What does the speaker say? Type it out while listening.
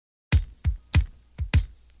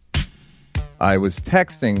I was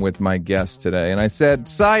texting with my guest today, and I said,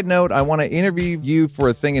 side note, I want to interview you for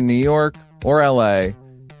a thing in New York or LA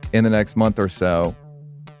in the next month or so.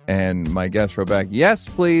 And my guest wrote back, yes,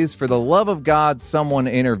 please, for the love of God, someone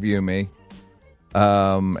interview me.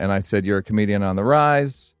 And I said, you're a comedian on the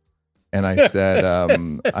rise. And I said,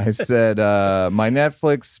 my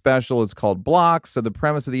Netflix special is called Blocks. So the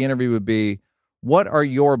premise of the interview would be, what are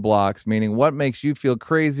your blocks? Meaning, what makes you feel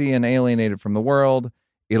crazy and alienated from the world?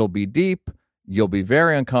 It'll be deep. You'll be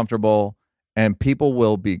very uncomfortable. And people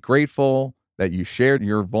will be grateful that you shared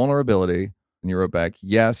your vulnerability. And you wrote back,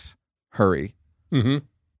 yes, hurry. Mm-hmm.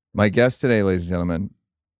 My guest today, ladies and gentlemen,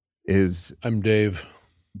 is... I'm Dave.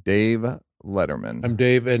 Dave Letterman. I'm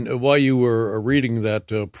Dave, and while you were reading that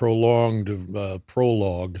prolonged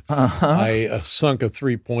prologue, I sunk a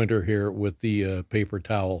three-pointer here with the paper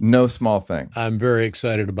towel. No small thing. I'm very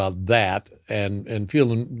excited about that and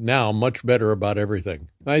feeling now much better about everything.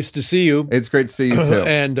 Nice to see you. It's great to see you, too.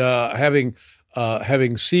 And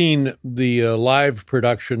having seen the live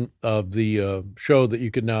production of the show that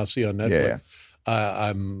you can now see on Netflix, yeah.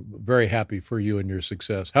 I'm very happy for you and your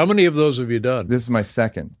success. How many of those have you done? This is my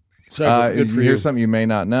second. Good for you. Here's something you may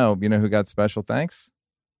not know. You know who got special thanks?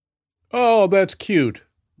 Oh, that's cute.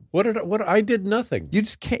 I did nothing. You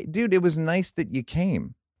just came, dude. It was nice that you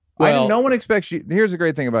came. Well, no one expects you. Here's the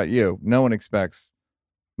great thing about you. No one expects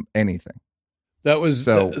anything. That was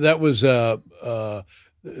the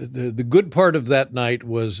good part of that night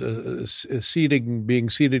was being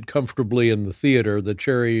seated comfortably in the theater, the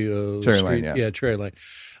Cherry Lane, yeah. Cherry Lane.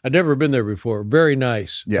 I'd never been there before. Very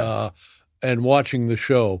nice. Yeah. And watching the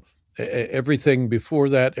show, everything before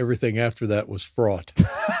that, everything after that was fraught.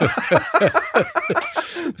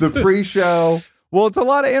 The pre-show. Well, it's a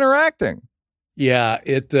lot of interacting. Yeah,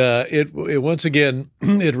 it once again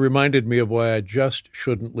it reminded me of why I just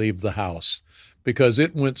shouldn't leave the house, because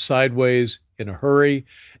it went sideways in a hurry,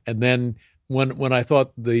 and then when I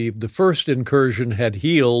thought the first incursion had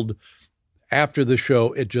healed, after the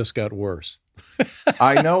show it just got worse.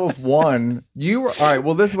 I know of one. All right.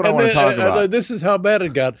 Well, this is what I want to talk about. This is how bad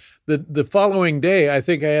it got. The following day, I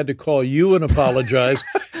think I had to call you and apologize,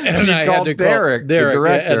 and I had to Derek, call the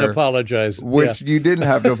director, and apologize, which you didn't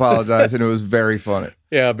have to apologize, and it was very funny.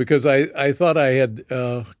 Yeah, because I thought I had.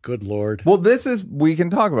 Good Lord. Well, we can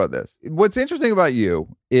talk about this. What's interesting about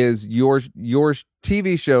you is your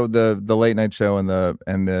TV show, the late night show, and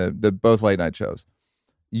the both late night shows.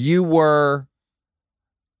 You were,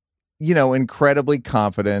 incredibly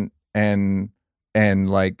confident and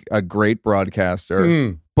like a great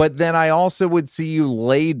broadcaster. But then I also would see you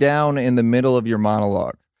lay down in the middle of your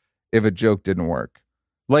monologue if a joke didn't work.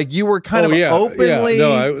 Like you were kind of openly. Yeah.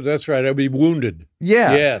 No, that's right. I'd be wounded.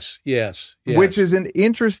 Yeah. Yes. Which is an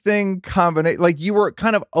interesting combination. Like you were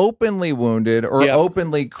kind of openly wounded or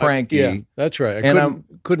openly cranky. Yeah, that's right. I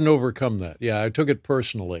couldn't overcome that. Yeah, I took it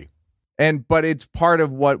personally. But it's part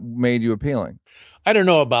of what made you appealing. I don't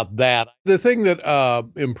know about that. The thing that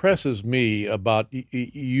impresses me about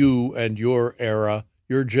you and your era,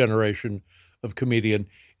 your generation of comedian,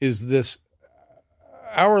 is this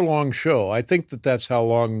hour-long show. I think that's how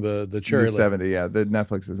long the Cherry Lane. 70, yeah. The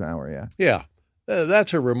Netflix is an hour, yeah. Yeah.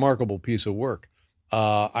 That's a remarkable piece of work.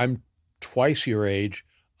 I'm twice your age.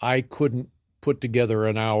 I couldn't put together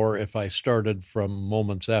an hour if I started from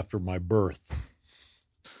moments after my birth.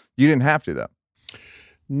 You didn't have to, though.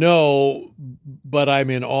 No, but I'm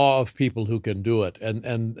in awe of people who can do it.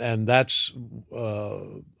 And that's,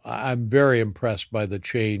 I'm very impressed by the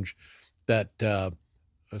change that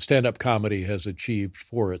stand-up comedy has achieved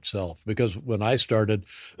for itself. Because when I started,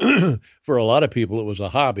 for a lot of people, it was a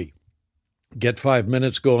hobby. Get 5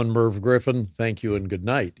 minutes going, Merv Griffin, thank you and good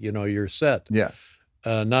night. You're set. Yeah.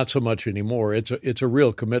 Not so much anymore. It's a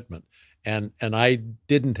real commitment. And I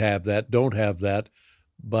didn't have that, don't have that,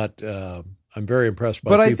 but I'm very impressed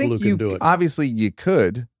by people who can do it. Obviously, you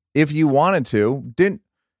could if you wanted to.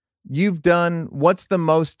 What's the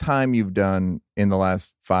most time you've done in the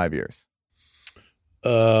last 5 years?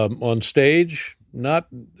 On stage, not,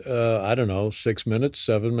 I don't know, 6 minutes,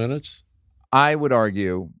 7 minutes. I would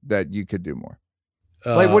argue that you could do more.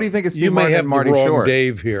 What do you think of Steve Martin and Marty Short? You may have the wrong Short?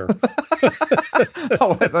 Dave here.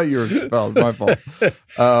 Oh, I thought you were. Well, my fault.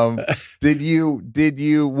 Did you?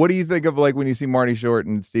 What do you think of when you see Marty Short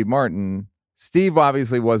and Steve Martin? Steve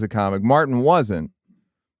obviously was a comic. Martin wasn't.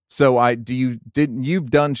 So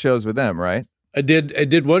you've done shows with them, right? I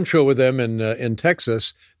did one show with them in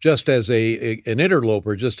Texas, just as an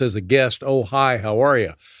interloper, just as a guest. Oh, hi, how are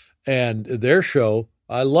you? And their show,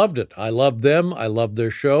 I loved it. I loved them. I loved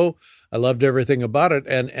their show. I loved everything about it.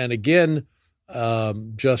 And again,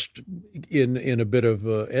 just in a bit of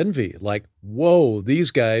envy, like, whoa,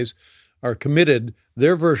 these guys are committed.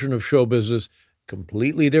 Their version of show business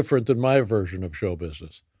completely different than my version of show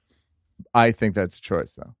business. I think that's a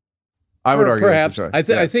choice, though. I would argue Perhaps. that's a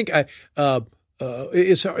choice. I think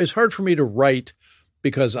it's hard for me to write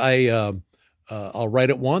because I'll write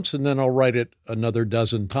it once and then I'll write it another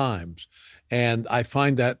dozen times. And I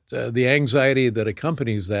find that the anxiety that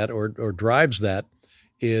accompanies that or drives that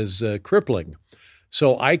is crippling.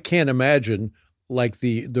 So I can't imagine like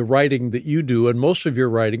the writing that you do, and most of your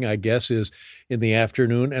writing, I guess, is in the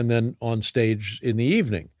afternoon and then on stage in the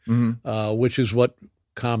evening, which is what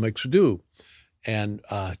comics do. And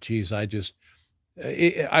geez,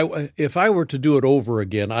 if I were to do it over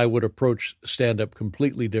again, I would approach stand-up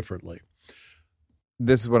completely differently.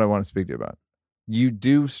 This is what I want to speak to you about. You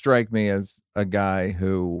do strike me as a guy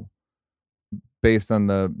who, based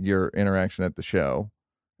on your interaction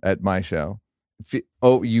at my show,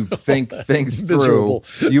 you think things through.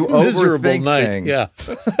 You overthink things. Yeah.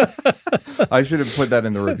 I should have put that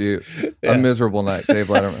in the review. Yeah. A miserable night, Dave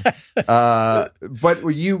Letterman. But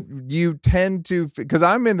you tend to, because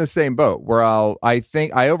I'm in the same boat where I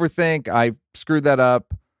overthink. I screwed that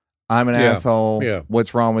up. I'm an asshole. Yeah.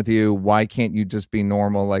 What's wrong with you? Why can't you just be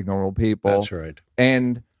normal like normal people? That's right.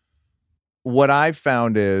 And what I've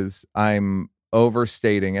found is I'm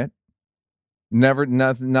overstating it.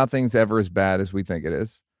 Nothing's ever as bad as we think it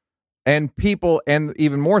is. And people, and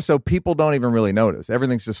even more so, people don't even really notice.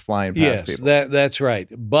 Everything's just flying past people. Yes, that's right.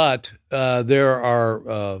 But there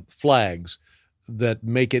are flags that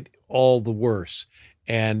make it all the worse.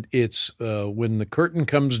 And it's when the curtain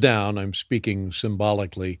comes down, I'm speaking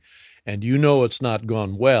symbolically, and you know it's not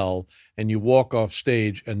gone well, and you walk off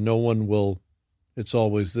stage and no one will, it's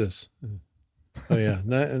always this. Oh, yeah,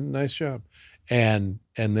 nice job. And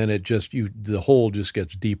then the hole just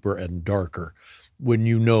gets deeper and darker when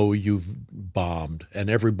you know you've bombed and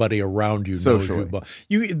everybody around you knows you've bombed.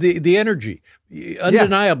 The energy,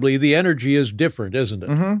 undeniably, the energy is different, isn't it?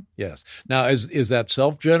 Mm-hmm. Yes. Now, is that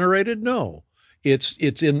self-generated? No. It's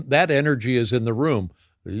in that energy is in the room.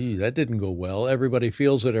 That didn't go well. Everybody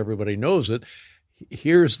feels it. Everybody knows it.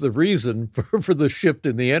 Here's the reason for the shift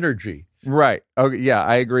in the energy. Right. Okay. Yeah,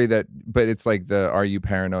 I agree that, but it's like are you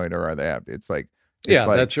paranoid or are they? It's like,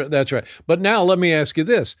 that's right. That's right. But now let me ask you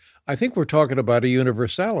this. I think we're talking about a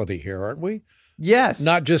universality here, aren't we? Yes.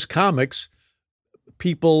 Not just comics,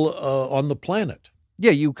 people on the planet.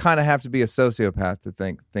 Yeah. You kind of have to be a sociopath to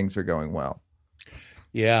think things are going well.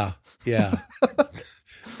 Yeah.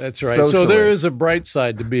 That's right. Socially. So there is a bright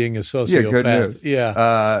side to being a sociopath. Yeah, good news.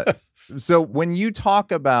 Yeah. So when you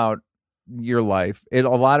talk about your life, a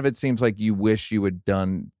lot of it seems like you wish you had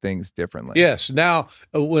done things differently. Yes. Now,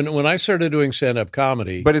 when I started doing stand-up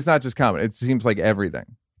comedy. But it's not just comedy. It seems like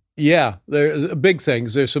everything. Yeah. There are big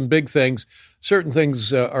things. There's some big things. Certain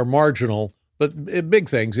things are marginal. But big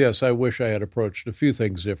things, yes, I wish I had approached a few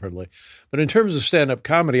things differently. But in terms of stand-up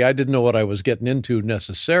comedy, I didn't know what I was getting into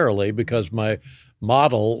necessarily because my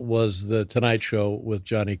model was the Tonight Show with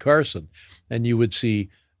Johnny Carson. And you would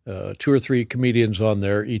see 2 or 3 comedians on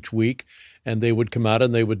there each week, and they would come out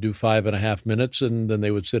and they would do 5.5 minutes, and then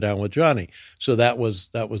they would sit down with Johnny. So that was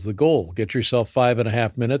the goal. Get yourself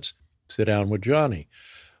 5.5 minutes, sit down with Johnny.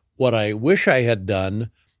 What I wish I had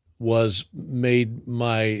done was made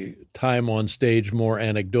my time on stage more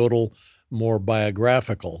anecdotal, more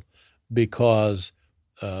biographical, because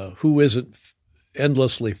who isn't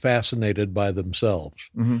endlessly fascinated by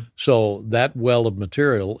themselves? Mm-hmm. So that well of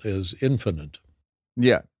material is infinite.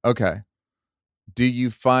 Yeah. Okay. Do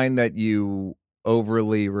you find that you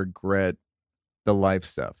overly regret the life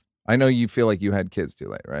stuff? I know you feel like you had kids too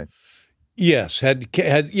late, right? Yes.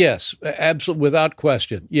 Yes. Absolutely. Without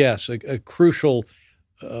question. Yes. A crucial.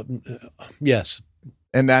 Yes.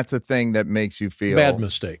 And that's a thing that makes you feel bad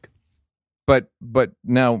mistake. But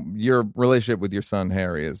now your relationship with your son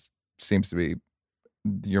Harry seems to be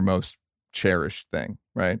your most cherished thing,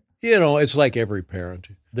 right? You know, it's like every parent.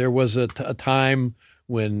 There was a time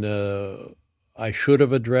when I should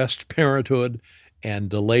have addressed parenthood and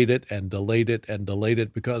delayed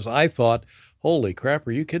it because I thought, holy crap,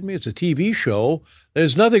 are you kidding me? It's a TV show.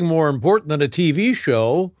 There's nothing more important than a TV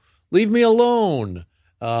show. Leave me alone.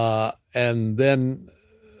 And then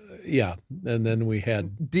we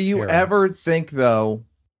had. Do you ever think, though,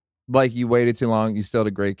 like you waited too long, you still had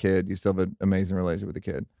a great kid, you still have an amazing relationship with the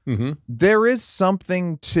kid? Mm-hmm. There is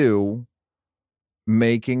something to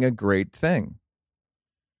making a great thing.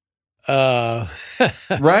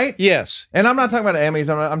 Right? Yes. And I'm not talking about Emmys.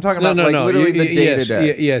 I'm talking about literally the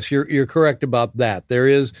day-to-day. Yes, you're correct about that.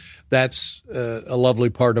 That's a lovely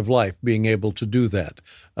part of life, being able to do that.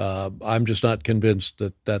 I'm just not convinced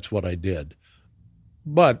that that's what I did.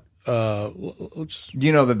 But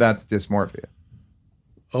You know that's dysmorphia.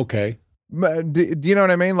 Okay. Do you know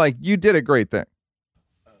what I mean? Like, you did a great thing.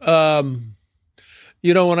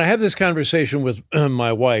 When I have this conversation with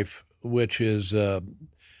my wife, which is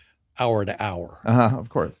hour to hour, Of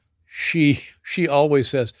course. she always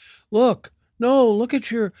says, look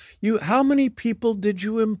at you. How many people did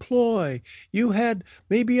you employ? You had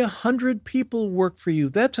maybe 100 people work for you.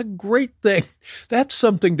 That's a great thing. That's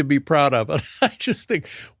something to be proud of. And I just think,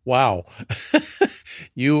 wow,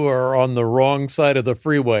 you are on the wrong side of the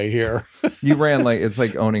freeway here. You ran it's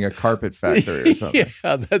like owning a carpet factory or something.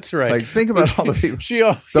 Yeah, that's right. Like, think about all the people.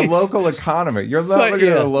 The local economy. You're not looking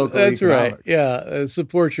at the local That's economics. right. Yeah,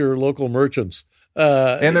 support your local merchants.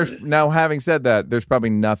 And there's now, having said that, there's probably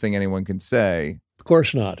nothing anyone can say. Of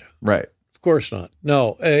course not. Right. Of course not.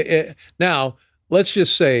 No. Now, let's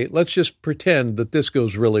just pretend that this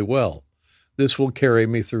goes really well. This will carry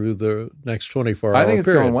me through the next 24 hours. I think it's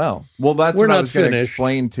going well. Well, that's what I was going to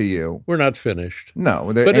explain to you. We're not finished.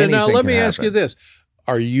 No. But now let me ask you this.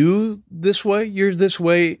 Are you this way? You're this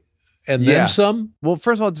way and then some? Well,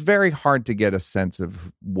 first of all, it's very hard to get a sense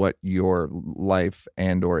of what your life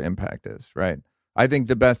and or impact is, right? I think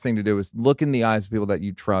the best thing to do is look in the eyes of people that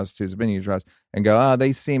you trust, whose opinion you trust, and go,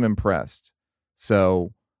 they seem impressed.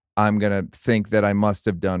 So I'm going to think that I must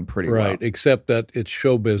have done pretty well. Right, except that it's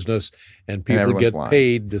show business and people get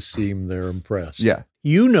paid to seem they're impressed. Yeah.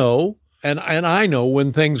 You know, and I know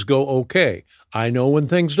when things go okay. I know when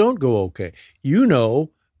things don't go okay. You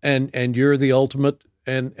know, and you're the ultimate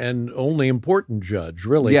and only important judge,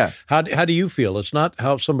 really. Yeah. How do you feel? It's not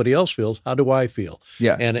how somebody else feels. How do I feel?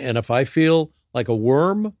 Yeah. And if I feel like a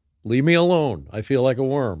worm, leave me alone. I feel like a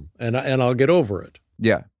worm, and I'll get over it.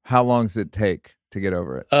 Yeah. How long does it take to get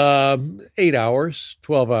over it? 8 hours,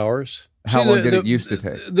 12 hours. How long did it used to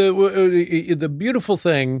take? The beautiful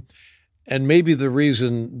thing, and maybe the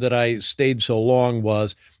reason that I stayed so long,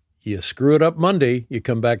 was you screw it up Monday, you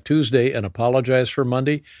come back Tuesday and apologize for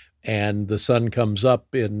Monday, and the sun comes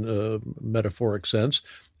up in a metaphoric sense.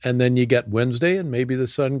 And then you get Wednesday, and maybe the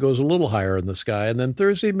sun goes a little higher in the sky. And then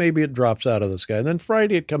Thursday, maybe it drops out of the sky. And then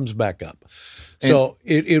Friday, it comes back up. So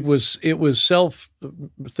it was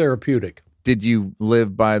self-therapeutic. Did you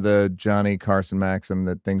live by the Johnny Carson maxim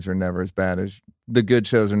that things are never as bad as the good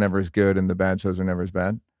shows are never as good and the bad shows are never as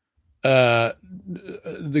bad?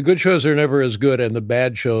 The good shows are never as good, and the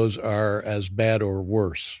bad shows are as bad or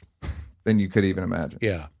worse than you could even imagine.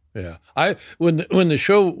 Yeah. When the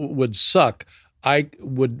show would suck, I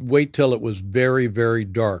would wait till it was very, very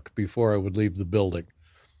dark before I would leave the building.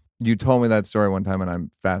 You told me that story one time, and I'm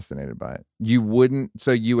fascinated by it. You would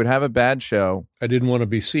have a bad show. I didn't want to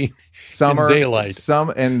be seen in daylight.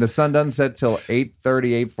 And the sun doesn't set till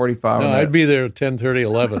 8:30, 8:45. No, I'd be there at 10:30,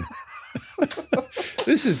 11.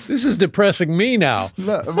 This is depressing me now.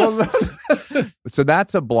 So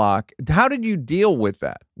that's a block. How did you deal with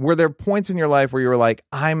that? Were there points in your life where you were like,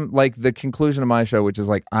 I'm like the conclusion of my show, which is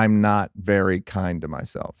like, I'm not very kind to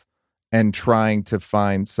myself, and trying to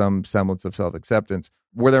find some semblance of self-acceptance?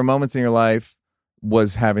 Were there moments in your life,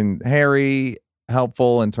 was having Harry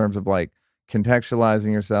helpful in terms of like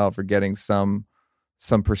contextualizing yourself or getting some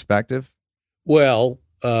perspective? Well,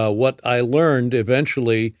 what I learned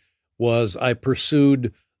eventually was I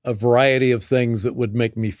pursued a variety of things that would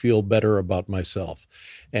make me feel better about myself.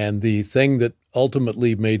 And the thing that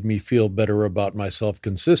ultimately made me feel better about myself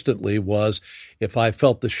consistently was if I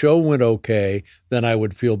felt the show went okay, then I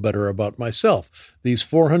would feel better about myself. These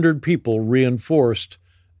 400 people reinforced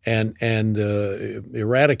and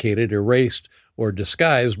erased, or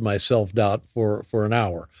disguised my self-doubt for an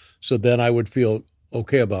hour. So then I would feel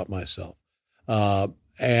okay about myself. And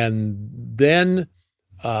then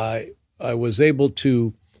I was able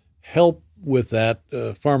to help with that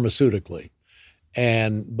pharmautically.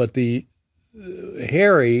 But the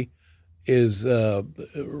Harry is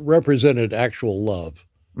represented actual love,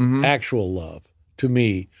 actual love to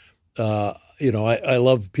me. I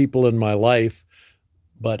love people in my life,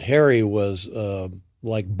 but Harry was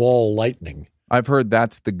like ball lightning. I've heard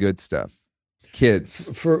that's the good stuff.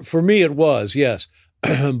 Kids. For me, it was, yes.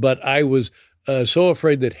 But I was so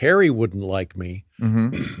afraid that Harry wouldn't like me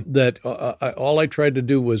that all I tried to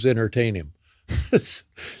do was entertain him.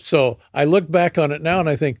 So I look back on it now and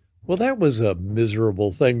I think, well, that was a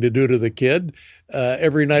miserable thing to do to the kid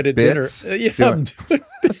every night at bits? Dinner. I'm doing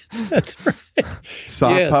bits. That's right.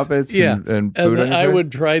 Sock puppets and food. And I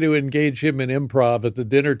would try to engage him in improv at the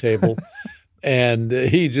dinner table, and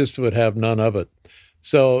he just would have none of it.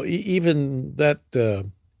 So even that,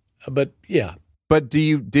 but yeah. But do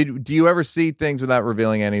you ever see things without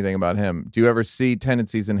revealing anything about him? Do you ever see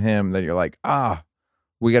tendencies in him that you're like,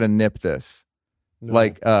 we got to nip this?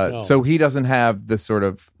 No. So he doesn't have the sort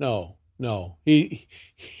of... No. He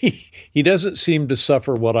doesn't seem to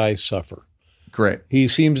suffer what I suffer. Great. He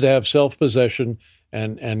seems to have self-possession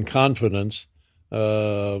and confidence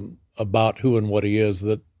about who and what he is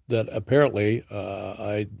that apparently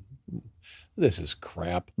this is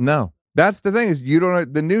crap. No. That's the thing is you don't know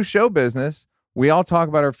the new show business. We all talk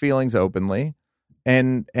about our feelings openly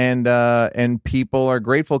and people are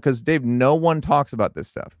grateful because Dave, no one talks about this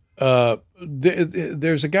stuff.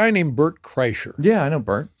 There's a guy named Bert Kreischer. Yeah, I know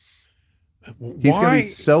Bert. He's going to be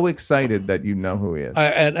so excited that you know who he is.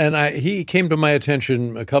 He came to my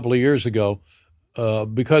attention a couple of years ago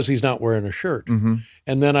because he's not wearing a shirt. Mm-hmm.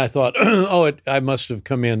 And then I thought, I must have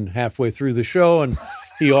come in halfway through the show and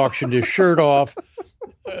he auctioned his shirt off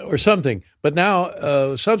or something. But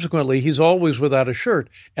now, subsequently, he's always without a shirt.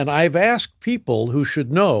 And I've asked people who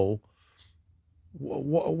should know,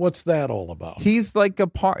 what's that all about? He's like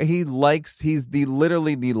he's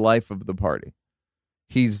literally the life of the party.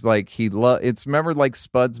 He's like, remember like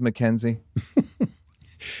Spuds McKenzie?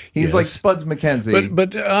 He's Yes. like Spuds McKenzie.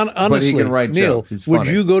 But honestly, he can write Neil, jokes. He's would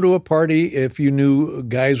funny. you go to a party if you knew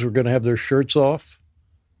guys were going to have their shirts off?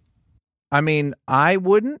 I mean, I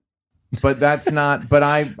wouldn't, but that's not, but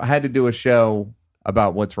I had to do a show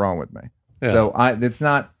about what's wrong with me. Yeah. So it's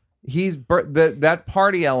not, that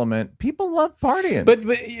party element, people love partying.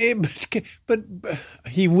 But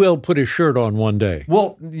he will put his shirt on one day.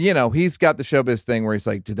 Well, he's got the showbiz thing where he's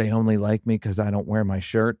like, do they only like me because I don't wear my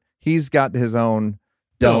shirt? He's got his own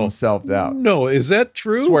dumb self-doubt. No, is that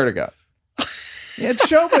true? Swear to God. It's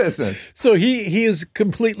show business. So he is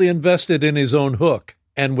completely invested in his own hook.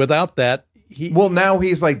 And without that, now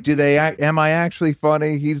he's like, am I actually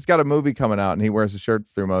funny? He's got a movie coming out and he wears a shirt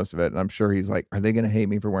through most of it. And I'm sure he's like, are they going to hate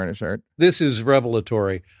me for wearing a shirt? This is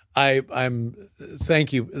revelatory.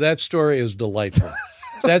 Thank you. That story is delightful.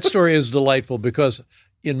 That story is delightful because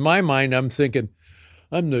in my mind, I'm thinking,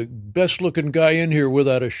 I'm the best looking guy in here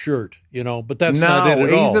without a shirt, but that's not it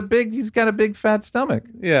at all. He's got a big fat stomach.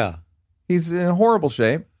 Yeah. He's in horrible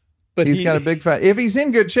shape, but he's got a big fat, if he's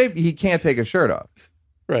in good shape, he can't take a shirt off.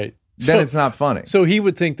 Right. Then it's not funny. So he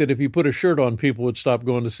would think that if he put a shirt on, people would stop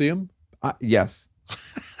going to see him? Yes.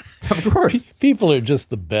 Of course. People are just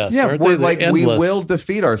the best. Yeah, aren't we're they? we will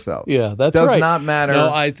defeat ourselves. Yeah, that's Does right. Does not matter.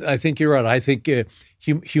 No, I think you're right. I think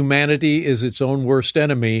humanity is its own worst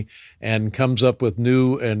enemy and comes up with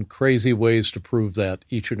new and crazy ways to prove that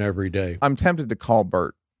each and every day. I'm tempted to call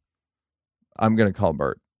Bert. I'm going to call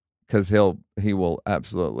Bert because he will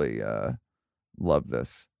absolutely love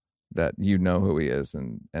this. That you know who he is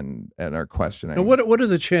and are questioning. Now, what are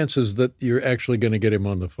the chances that you're actually going to get him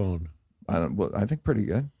on the phone? I think pretty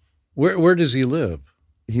good. Where does he live?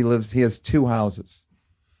 He has 2 houses.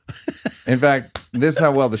 In fact, this is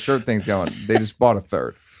how well the shirt thing's going. They just bought a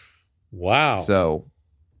 3rd. Wow. So,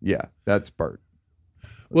 yeah, that's Bert.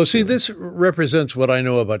 Well, see, this represents what I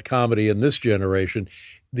know about comedy in this generation.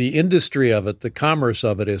 The industry of it, the commerce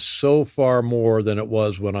of it is so far more than it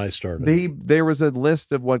was when I started. There was a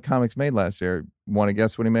list of what comics made last year. Want to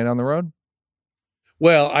guess what he made on the road?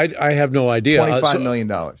 Well, I have no idea. $25 million.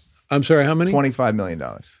 I'm sorry, how many? $25 million.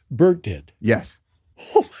 Bert did. Yes.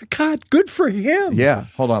 Oh, my God. Good for him. Yeah.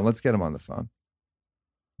 Hold on. Let's get him on the phone.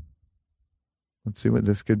 Let's see what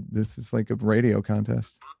this is like a radio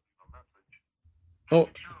contest. Oh.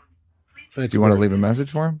 Do you want to leave a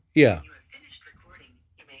message for him? Yeah.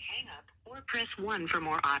 Press 1 for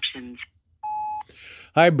more options.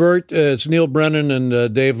 Hi, Bert. It's Neil Brennan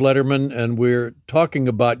and Dave Letterman, and we're talking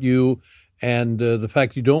about you and the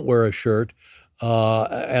fact you don't wear a shirt.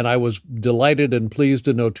 And I was delighted and pleased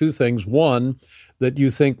to know 2 things. One, that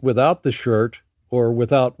you think without the shirt or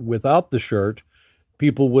without the shirt,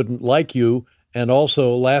 people wouldn't like you. And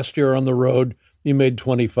also, last year on the road, you made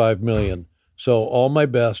 $25 million. So all my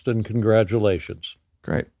best and congratulations.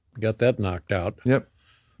 Great. Got that knocked out. Yep.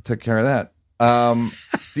 Took care of that. Do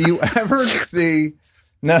you ever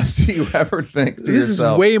think to this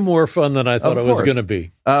yourself? Is way more fun than I thought it was going to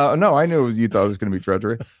be. No, I knew you thought it was going to be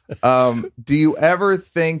drudgery. Do you have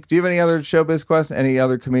any other showbiz questions? Any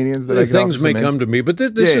other comedians that things may come to me, but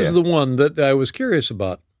this is the one that I was curious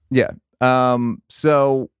about. Yeah.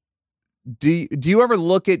 So do you ever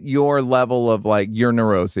look at your level of like your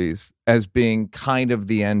neuroses as being kind of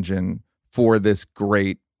the engine for this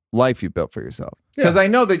great life you built for yourself? Because I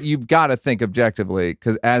know that you've got to think objectively,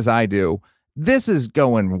 because as I do, this is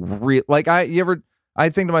going real. Like I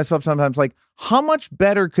think to myself sometimes, like, how much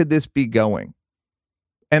better could this be going?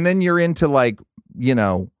 And then you're into like,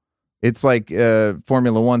 it's like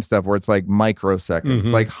Formula One stuff where it's like microseconds.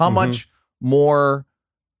 Mm-hmm, like how much more,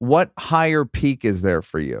 what higher peak is there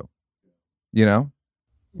for you?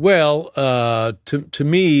 Well, to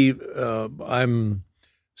me, I'm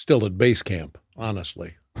still at base camp,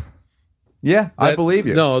 honestly. Yeah, I believe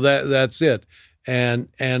you. No, that's it. And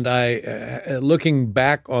I, looking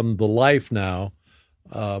back on the life now,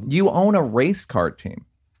 You own a race car team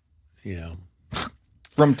yeah.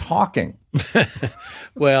 from talking.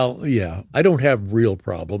 Well, yeah, I don't have real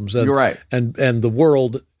problems. And, You're right. And the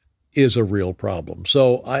world is a real problem.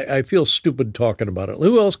 So I feel stupid talking about it.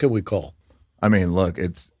 Who else can we call? I mean, look,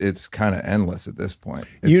 it's kind of endless at this point.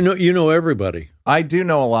 You know everybody. I do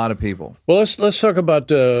know a lot of people. Well, let's talk about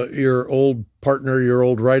your old partner, your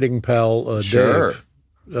old writing pal, Sure.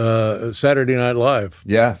 Dave. Saturday Night Live.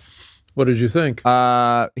 Yes. What did you think?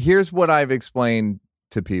 Here's what I've explained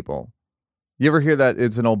to people. You ever hear that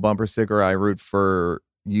it's an old bumper sticker? I root for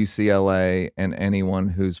UCLA and anyone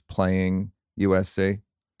who's playing USC.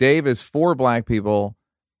 Dave is for black people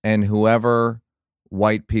and whoever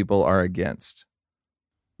white people are against.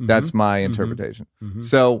 That's my interpretation. Mm-hmm.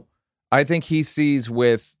 So I think he sees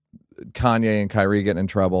with Kanye and Kyrie getting in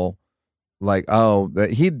trouble, like, oh,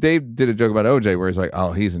 Dave did a joke about OJ where he's like,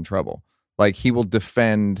 oh, he's in trouble. Like, he will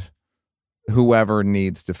defend whoever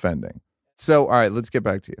needs defending. So, all right, let's get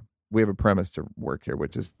back to you. We have a premise to work here,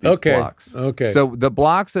 which is these blocks. Okay. So the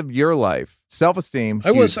blocks of your life, self-esteem.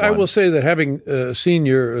 I will say that having seen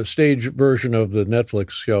your stage version of the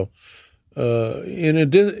Netflix show, in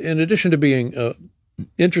addition to being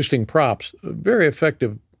interesting props, very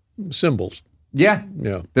effective symbols. Yeah.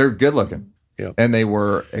 They're good looking. Yeah. And they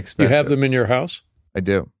were expensive. You have them in your house? I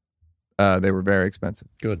do. They were very expensive.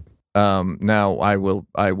 Good. Now I will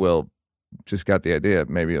just got the idea.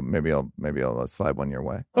 Maybe I'll slide one your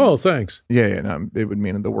way. Oh, thanks. Yeah. No, it would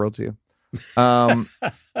mean the world to you.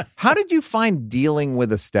 How did you find dealing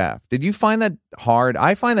with a staff? Did you find that hard?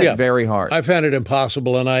 I find that very hard. I found it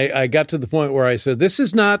impossible, and I got to the point where I said, "This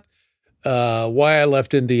is not why I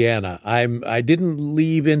left Indiana. I didn't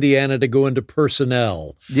leave Indiana to go into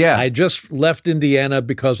personnel. Yeah, I just left Indiana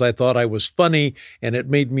because I thought I was funny, and it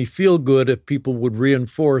made me feel good if people would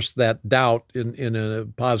reinforce that doubt in a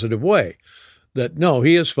positive way. That no,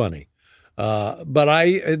 he is funny." But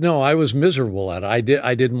I was miserable at it.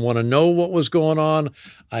 I didn't want to know what was going on.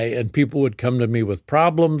 And people would come to me with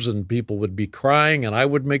problems, and people would be crying, and I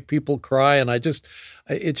would make people cry, and it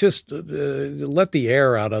just let the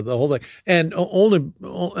air out of the whole thing. And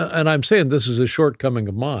I'm saying this is a shortcoming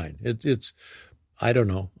of mine. It's I don't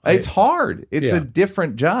know. It's hard. It's a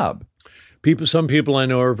different job. Some people I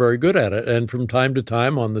know are very good at it, and from time to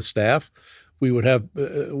time on the staff, we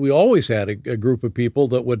always had a group of people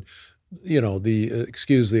that would.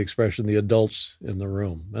 Excuse the expression, the adults in the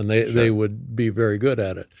room, and they would be very good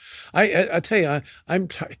at it. I tell you,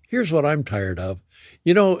 here's what I'm tired of.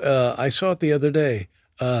 I saw it the other day.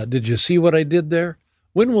 Did you see what I did there?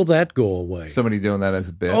 When will that go away? Somebody doing that as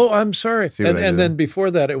a bit. Oh, I'm sorry. And then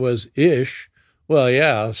before that, it was ish. Well,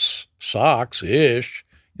 yeah, socks ish.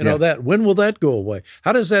 That when will that go away?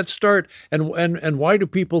 How does that start? And why do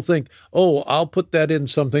people think, oh, I'll put that in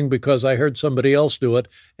something because I heard somebody else do it,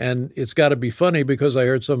 and it's got to be funny because I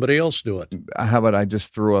heard somebody else do it? How about I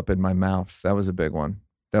just threw up in my mouth? That was a big one.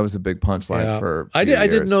 That was a big punchline for a few I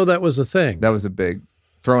didn't know that was a thing. That was a big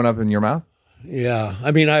throwing up in your mouth? Yeah.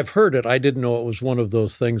 I mean, I've heard it. I didn't know it was one of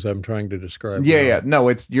those things I'm trying to describe. Yeah.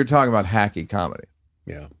 No, you're talking about hacky comedy.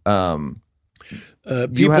 Yeah.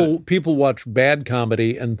 People watch bad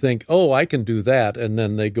comedy and think, "Oh, I can do that," and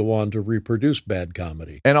then they go on to reproduce bad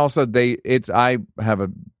comedy. And also, I have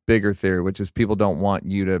a bigger theory, which is people don't want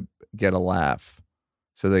you to get a laugh,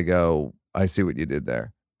 so they go, "I see what you did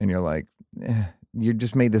there," and you're like, "You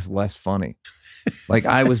just made this less funny." Like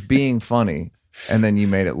I was being funny, and then you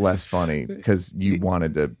made it less funny because you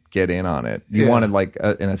wanted to get in on it. You wanted like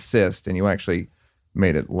an assist, and you actually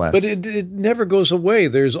made it less. But it never goes away.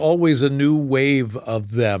 There's always a new wave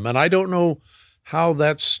of them. And I don't know how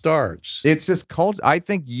that starts. It's just culture. I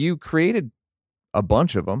think you created a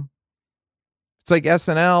bunch of them. It's like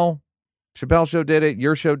SNL, Chappelle Show did it,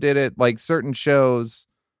 your show did it, like certain shows,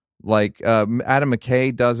 like Adam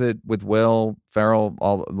McKay does it with Will Ferrell,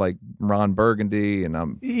 all like Ron Burgundy, and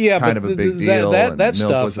I'm kind of a big deal. That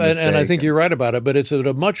stuff, and I think you're right about it, but it's at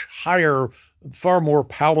a much higher, far more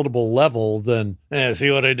palatable level than,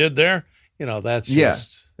 see what I did there? That's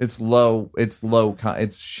just... It's low, it's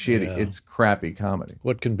shitty, it's crappy comedy.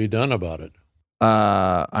 What can be done about it?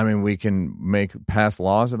 I mean, we can pass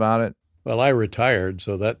laws about it. Well, I retired,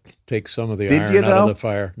 so that takes some of the iron out of the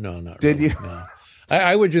fire. No, not Did really. You? No.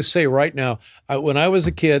 I would just say right now, when I was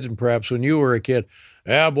a kid, and perhaps when you were a kid,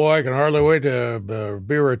 boy, I can hardly wait to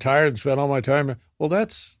be retired and spend all my time. Well,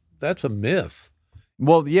 that's a myth.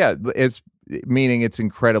 Well, yeah, meaning it's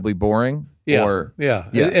incredibly boring. Yeah, Or, yeah,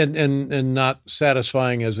 yeah. And not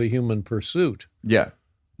satisfying as a human pursuit. Yeah.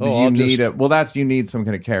 Oh, You need some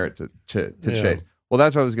kind of carrot to Yeah. chase. Well,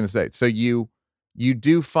 that's what I was going to say. So you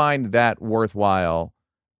do find that worthwhile,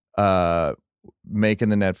 making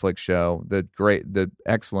the Netflix show, the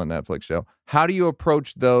excellent Netflix show. How do you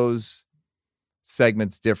approach those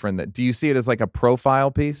segments different? Do you see it as like a profile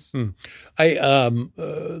piece? Well,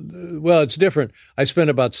 it's different. I spent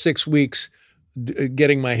about 6 weeks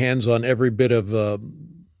getting my hands on every bit of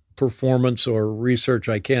performance or research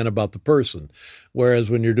I can about the person. Whereas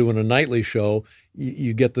when you're doing a nightly show,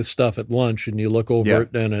 you get the stuff at lunch and you look over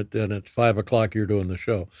it, and at 5 o'clock you're doing the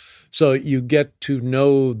show. So you get to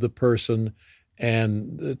know the person,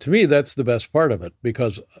 and to me that's the best part of it,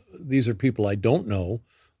 because these are people I don't know,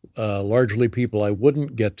 largely people I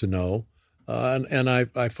wouldn't get to know, and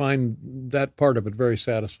I find that part of it very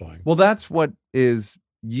satisfying. Well, that's what is.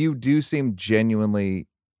 You do seem genuinely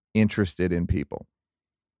interested in people.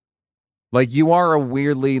 Like, you are a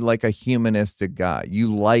weirdly like a humanistic guy.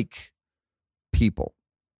 You like people.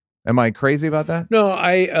 Am I crazy about that? No,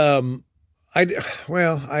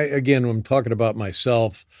 again, I'm talking about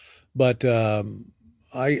myself, but in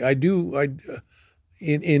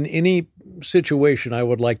any situation, I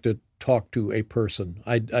would like to talk to a person.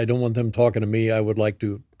 I don't want them talking to me. I would like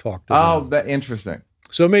to talk to them. Oh, that's interesting.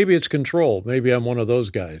 So maybe it's control. Maybe I'm one of those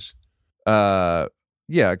guys.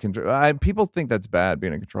 Yeah, control. People think that's bad,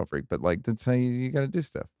 being a control freak, but like, that's how you got to do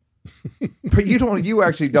stuff. But you don't. You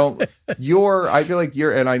actually don't. I feel like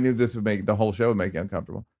you're. And I knew this would make the whole show would make you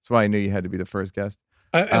uncomfortable. That's why I knew you had to be the first guest.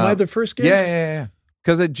 Am I the first guest? Yeah.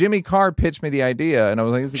 Because Jimmy Carr pitched me the idea, and I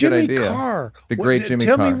was like, "It's a good idea." Jimmy Carr, great Jimmy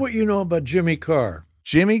Carr. Carr. Tell me what you know about Jimmy Carr.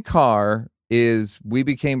 Jimmy Carr we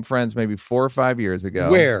became friends maybe 4 or 5 years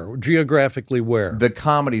ago. Where geographically? Where? The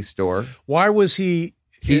Comedy Store. Why was he?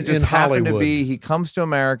 He just in happened Hollywood? to be. He comes to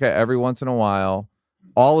America every once in a while.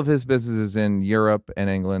 All of his business is in Europe and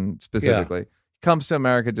England specifically. Yeah. He comes to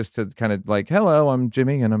America just to kind of like, hello, I'm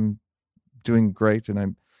Jimmy, and I'm doing great. He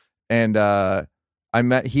had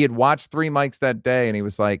watched 3 mics that day, and he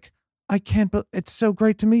was like, it's so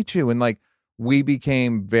great to meet you. And like, we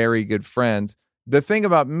became very good friends. The thing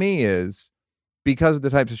about me is, because of the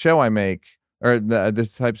types of show I make, or the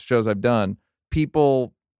types of shows I've done,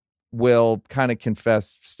 people will kind of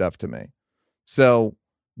confess stuff to me. So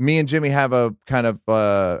me and Jimmy have a kind of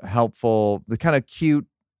helpful, the kind of cute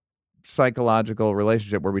psychological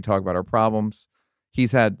relationship where we talk about our problems.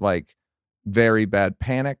 He's had like very bad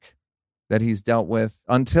panic that he's dealt with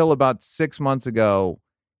until about 6 months ago.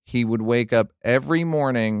 He would wake up every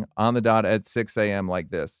morning on the dot at 6 a.m. like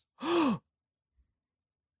this.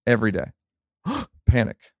 Every day.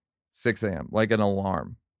 Panic. 6 a.m. like an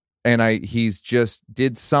alarm. And he's just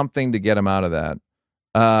did something to get him out of that.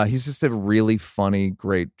 He's just a really funny,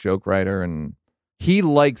 great joke writer, and he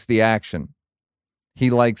likes the action.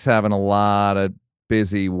 He likes having a lot of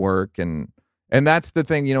busy work, and that's the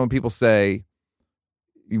thing, when people say,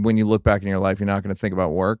 when you look back in your life, you're not going to think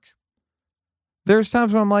about work. There's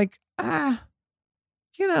times when I'm like, I've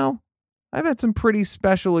had some pretty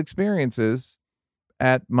special experiences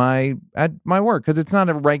at my work, because it's not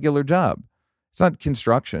a regular job. It's not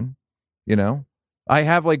construction, I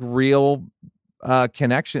have like real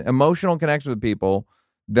emotional connection with people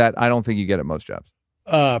that I don't think you get at most jobs.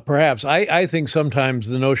 Perhaps. I think sometimes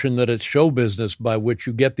the notion that it's show business by which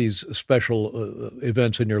you get these special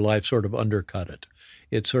events in your life sort of undercut it.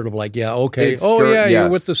 It's sort of like, yeah, okay. You're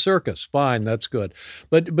with the circus. Fine, that's good.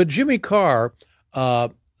 But Jimmy Carr, I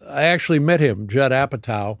actually met him. Judd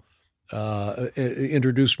Apatow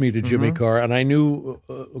introduced me to Jimmy Carr, and I knew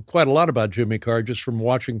quite a lot about Jimmy Carr just from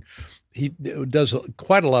watching. He does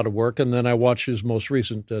quite a lot of work, and then I watched his most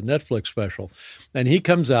recent Netflix special. And he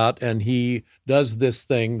comes out and he does this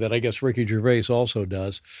thing that I guess Ricky Gervais also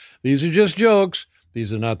does. These are just jokes.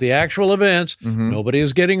 These are not the actual events. Nobody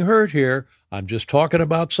is getting hurt here. I'm just talking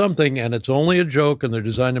about something, and it's only a joke, and they're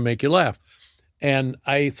designed to make you laugh. And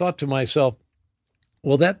I thought to myself,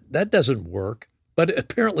 well, that doesn't work. But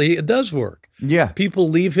apparently it does work. Yeah. People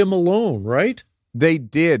leave him alone, right? They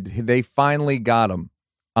did. They finally got him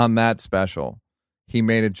on that special. He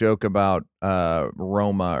made a joke about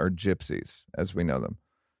Roma, or gypsies, as we know them.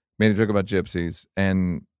 Made a joke about gypsies,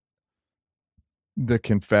 and the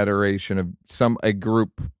Confederation of a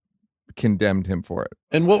group condemned him for it.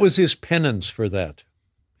 And what was his penance for that?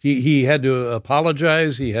 He had to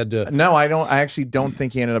apologize. He had to. No, I actually don't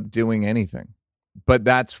think he ended up doing anything. But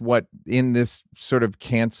that's what, in this sort of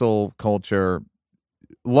cancel culture,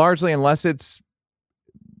 largely, unless it's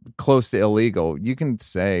close to illegal, you can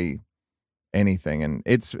say anything, and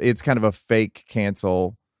it's kind of a fake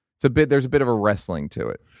cancel. There's a bit of a wrestling to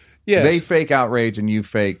it. Yes. They fake outrage and you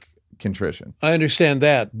fake contrition. I understand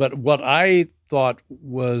that. But what I thought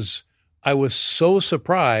was, I was so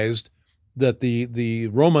surprised that the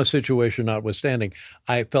Roma situation notwithstanding,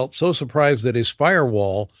 I felt so surprised that his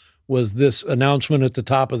firewall was this announcement at the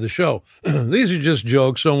top of the show. These are just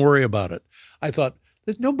jokes. Don't worry about it. I thought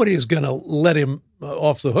that nobody is going to let him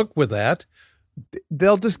off the hook with that.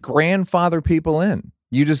 They'll just grandfather people in.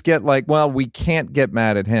 You just get like, well, we can't get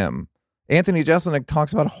mad at him. Anthony Jeselnik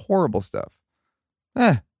talks about horrible stuff.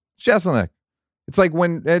 Jeselnik. It's like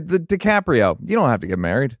when the DiCaprio, you don't have to get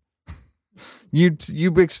married. This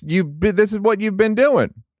is what you've been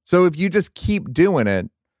doing. So if you just keep doing it,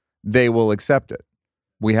 they will accept it.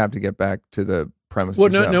 We have to get back to the premise. Well,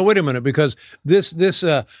 no, wait a minute, because this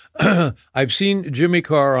I've seen Jimmy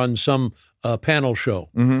Carr on some panel show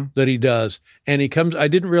that he does, and he comes. I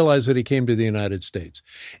didn't realize that he came to the United States,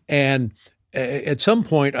 and at some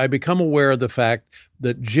point, I become aware of the fact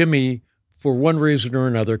that Jimmy, for one reason or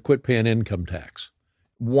another, quit paying income tax.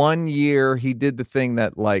 1 year, he did the thing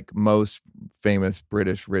that like most famous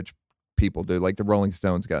British rich people do, like the Rolling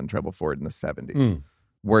Stones got in trouble for it in the 70s,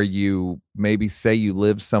 where you maybe say you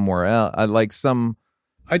live somewhere else, like some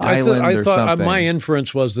island or something. My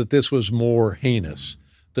inference was that this was more heinous.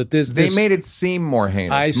 They made it seem more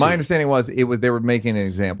heinous. My understanding was they were making an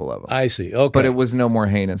example of him. I see. Okay, but it was no more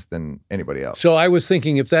heinous than anybody else. So I was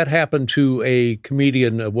thinking, if that happened to a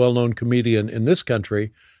comedian, a well-known comedian in this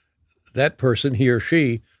country, that person, he or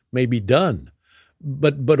she, may be done.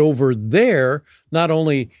 But over there, not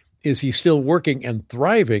only is he still working and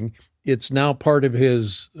thriving, it's now part of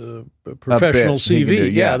his professional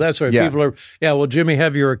CV. Yeah, that's right. Yeah. People are, well, Jimmy,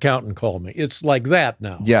 have your accountant call me. It's like that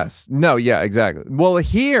now. Yes. No, yeah, exactly. Well,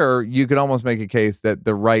 here, you could almost make a case that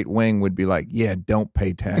the right wing would be like, don't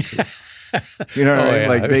pay taxes. You know what I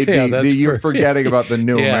mean? Yeah. Like, you're forgetting about the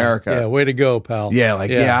new America. Yeah, way to go, pal. Yeah,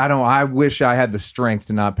 I wish I had the strength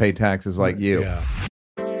to not pay taxes like you. Yeah.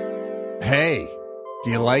 Hey, do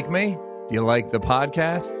you like me? Do you like the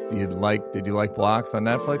podcast? Did you like Blocks on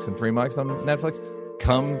Netflix and 3 Mics on Netflix?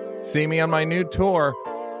 Come see me on my new tour.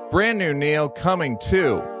 Brand new, Neil, coming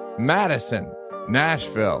to Madison,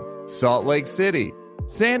 Nashville, Salt Lake City,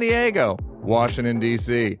 San Diego, Washington,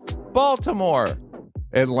 D.C., Baltimore,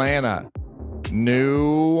 Atlanta,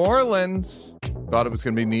 New Orleans. Thought it was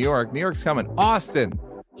going to be New York. New York's coming. Austin,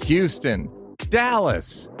 Houston,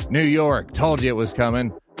 Dallas, New York. Told you it was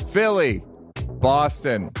coming. Philly,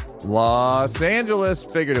 Boston, Los Angeles.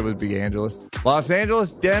 Figured it would be Angeles. Los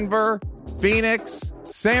Angeles, Denver, Phoenix,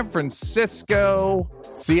 San Francisco,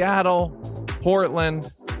 Seattle,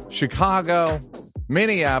 Portland, Chicago,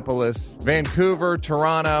 Minneapolis, Vancouver,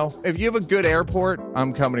 Toronto. If you have a good airport,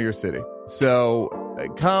 I'm coming to your city. So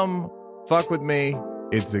come fuck with me.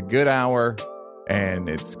 It's a good hour, and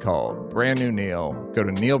it's called Brand New Neil. Go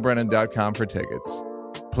to neilbrennan.com for tickets.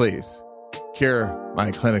 Please cure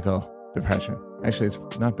my clinical depression. Actually,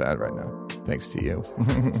 it's not bad right now, thanks to you.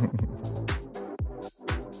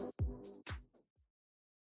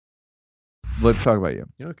 Let's talk about you.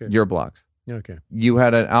 Okay. Your Blocks. Okay. You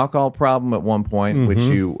had an alcohol problem at one point, which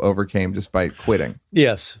you overcame just by quitting.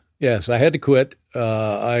 Yes, I had to quit.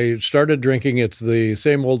 I started drinking. It's the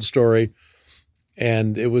same old story.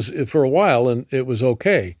 And it was for a while, and it was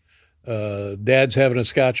okay. Dad's having a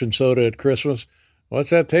scotch and soda at Christmas. What's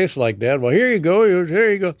that taste like, Dad? Well, here you go.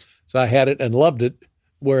 Here you go. So I had it and loved it.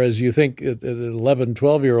 Whereas you think an 11,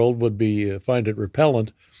 12-year-old would find it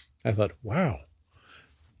repellent. I thought, wow.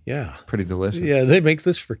 Yeah. Pretty delicious. Yeah, they make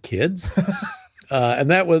this for kids. And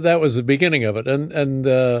that was the beginning of it. And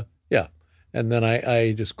then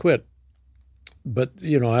I just quit. But,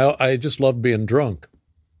 I just loved being drunk.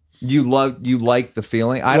 You like the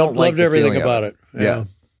feeling? I don't like loved the everything feeling about it. Yeah.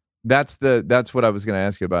 That's what I was going to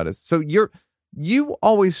ask you about. So you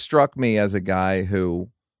always struck me as a guy who,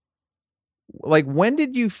 like, when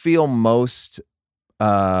did you feel most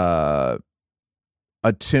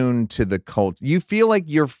attuned to the cult? You feel like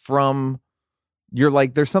you're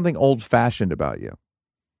like, there's something old fashioned about you,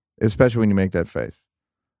 especially when you make that face.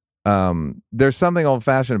 There's something old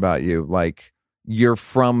fashioned about you. Like, you're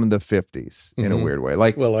from the 50s in a weird way.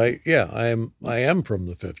 Like, well, I am from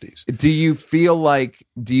the 50s. Do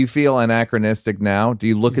you feel anachronistic now? Do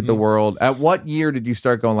you look at the world? At what year did you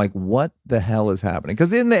start going like, what the hell is happening?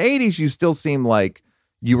 Because in the 80s, you still seem like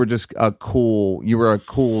you were just a cool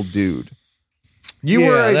dude. You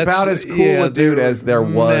were about as cool a dude as there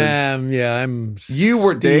was. You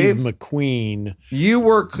were Steve Dave McQueen. You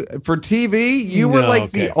were for TV. You were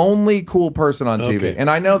the only cool person on TV, Okay. and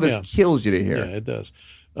I know this kills you to hear. Yeah, it does.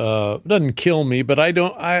 Doesn't kill me, but I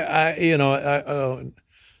don't.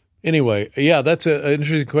 Anyway, yeah, that's an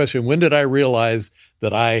interesting question. When did I realize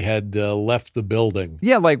that I had left the building?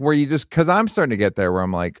 Yeah, like where you just, because I'm starting to get there where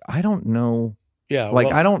I'm like, I don't know. Yeah, Like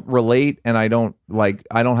well, I don't relate, and I don't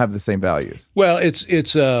have the same values. well, it's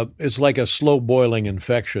like a slow boiling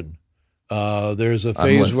infection. There's a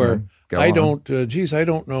phase where listening. Go I on. don't. I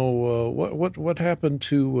don't know what happened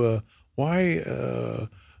to why.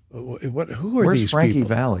 What? Who are Where's these Frankie people?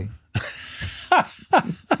 Valli?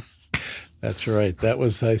 That's right. That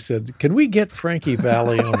was. I said, can we get Frankie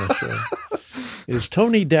Valli on the show? Is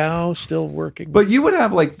Tony Dow still working? But you would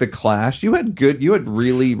have like the Clash. You had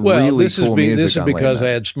really this cool is music. this is on late because night.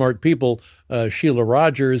 I had smart people, Sheila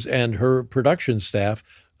Rogers and her production staff,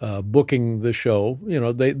 booking the show. You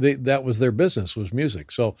know, they that was their business, was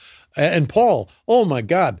music. So, and Paul, oh my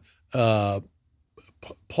God, Paul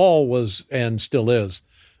was and still is.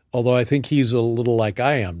 Although I think he's a little like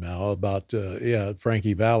I am now about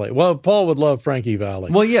Frankie Valli. Well, Paul would love Frankie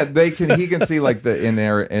Valli. Well, yeah, he can see like the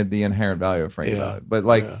inherent value of Frankie Valli. But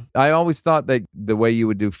like I always thought that the way you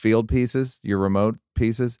would do field pieces, your remote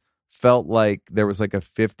pieces, felt like there was like a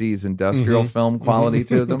 50s industrial film quality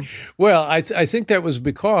to them. Well, I think that was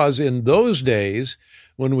because in those days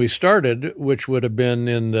when we started, which would have been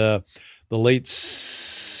in the late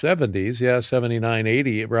 70s, 79,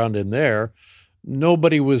 80, around in there,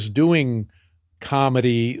 nobody was doing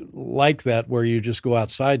comedy like that where you just go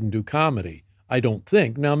outside and do comedy. I don't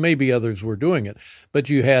think. Now, maybe others were doing it, but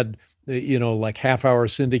you had, like half-hour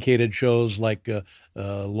syndicated shows like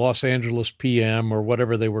Los Angeles PM or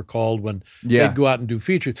whatever they were called when they'd go out and do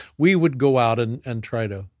features. We would go out and try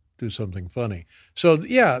to do something funny. So,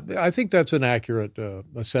 yeah, I think that's an accurate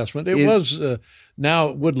assessment. Now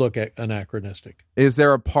it would look anachronistic. Is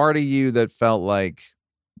there a part of you that felt like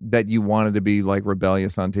that you wanted to be like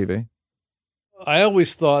rebellious on TV? I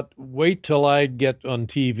always thought, wait till I get on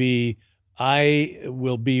TV, I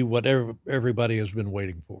will be whatever everybody has been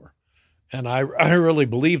waiting for. And I really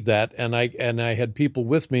believed that. And I had people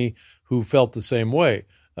with me who felt the same way.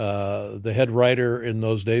 The head writer in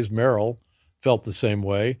those days, Merrill, felt the same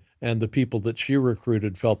way. And the people that she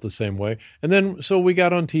recruited felt the same way. And then, so we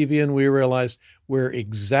got on TV and we realized we're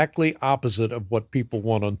exactly opposite of what people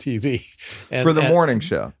want on TV. For the morning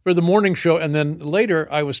show. For the morning show. And then later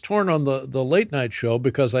I was torn on the late night show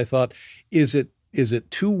because I thought, is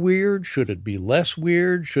it too weird? Should it be less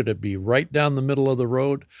weird? Should it be right down the middle of the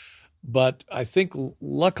road? But I think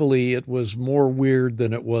luckily it was more weird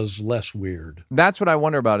than it was less weird. That's what I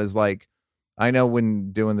wonder about is like, I know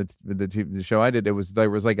when doing the show I did, there was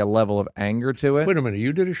like a level of anger to it. Wait a minute,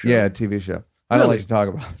 you did a show? Yeah, a TV show. I don't like to talk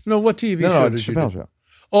about it. No, what TV show did you do? Show.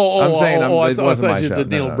 I'm saying I it wasn't thought my you show. did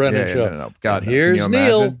the Neil Brennan show. No. God, and here's Can you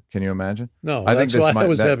Neil. imagine? Can you imagine? No, I think that's why I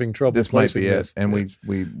was having trouble. This might be this. it, and we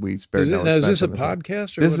spared no Is this expense a on this.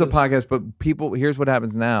 podcast? Or This is a what podcast, but people. Here's what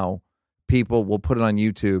happens now: people will put it on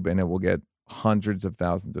YouTube, and it will get hundreds of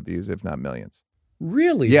thousands of views, if not millions.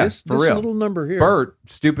 Really? Yeah, this for real. Little number here. Bert,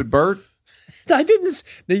 stupid Bert. I didn't.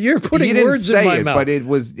 You're putting You didn't words say in my it, mouth. but it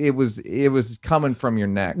was coming from your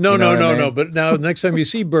neck. No, You know what I mean? no. But now, next time you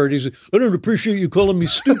see Bert, he's. I don't appreciate you calling me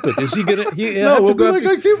stupid. Is he gonna? No, we'll be like,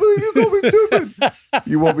 I can't believe you called me stupid.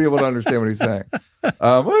 You won't be able to understand what he's saying. Then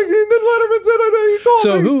Letterman said, I know you called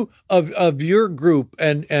So me. who of your group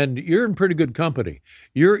and you're in pretty good company.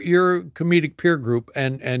 Your comedic peer group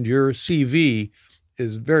and your CV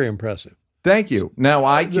is very impressive. Thank you. Now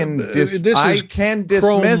I can This is dismiss it.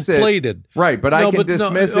 chrome-plated. Right, but I can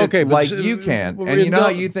dismiss it okay, but like you can. And you know how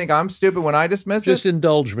you think I'm stupid when I dismiss Just it?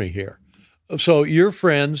 indulge me here. So your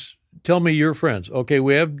friends, tell me your friends. Okay,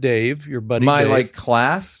 we have Dave, your buddy My Dave. like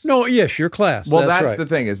class? No, yes, your class. Well, that's right. the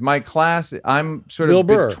thing is my class, I'm sort Bill of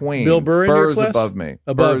Burr. between. Bill Burr in your Burr's class? above me.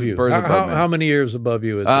 Above you. Burr's above me. How many years above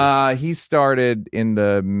you is he? He started in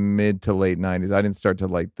the mid to late 90s. I didn't start till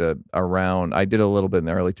like I did a little bit in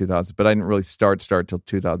the early 2000s, but I didn't really start till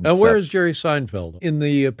 2007. And where is Jerry Seinfeld? In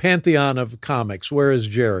the pantheon of comics, where is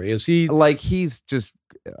Jerry? Is he like he's just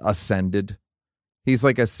ascended? He's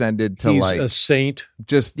like ascended to he's like a saint?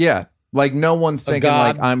 just like no one's thinking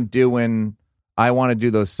god? like I want to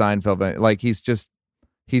do those Seinfeld, like he's just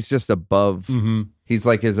above. Mm-hmm. He's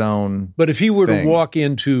like his own. But if he were thing. to walk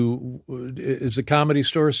into, is the Comedy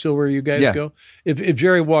Store still where you guys Yeah. go? If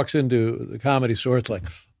Jerry walks into the Comedy Store, it's like,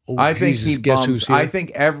 oh, I think Jesus, he guess bumps. who's here? I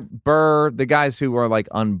think Burr, the guys who are like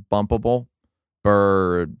unbumpable,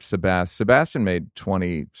 Burr, Sebastian made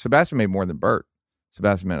more than Burt.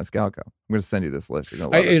 Sebastian Maniscalco. I'm going to send you this list. You're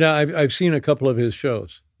gonna love it. I've seen a couple of his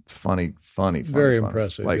shows. Funny, Very funny.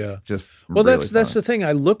 impressive. Like, yeah. just Well, really that's the funny. thing.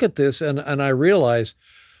 I look at this and I realize,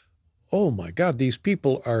 oh my God, these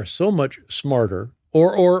people are so much smarter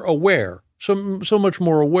or aware, so much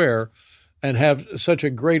more aware and have such a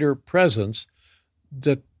greater presence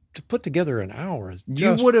that to put together an hour is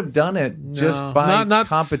You would have done it just by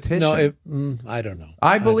competition. No, I don't know.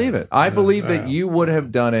 I believe it. I believe that you would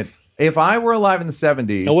have done it if I were alive in the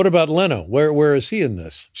 70s. Now, what about Leno? Where is he in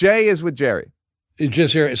this? Jay is with Jerry.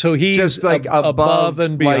 Just here, so he's just like above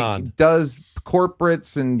and beyond. Like, does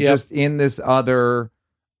corporates and just in this other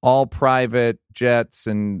all private jets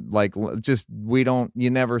and like just you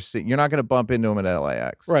never see. You're not going to bump into him at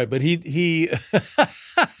LAX, right? But he.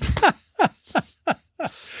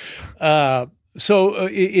 So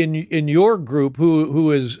in your group,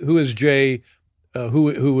 who is Jay?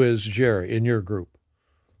 Who is Jerry in your group?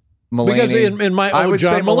 Mulaney. Because in my I would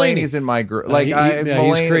John say Mulaney's in my group. Like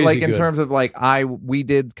Mulaney, he's crazy like in good. terms of like we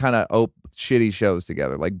did kind of shitty shows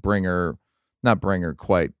together, like not Bringer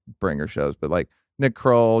shows, but like Nick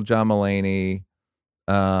Kroll, John Mulaney,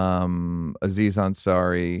 Aziz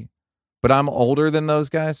Ansari. But I'm older than those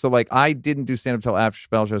guys, so like I didn't do stand up till after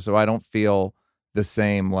Chappelle Show, so I don't feel the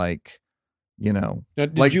same like.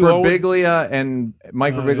 Like Birbiglia and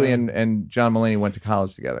Mike Birbiglia and John Mulaney went to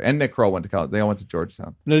college together, and Nick Kroll went to college. They all went to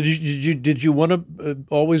Georgetown. Now, did you want to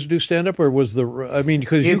always do stand up, or was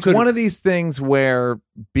because it's one of these things where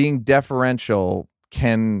being deferential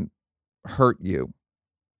can hurt you.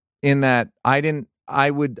 In that I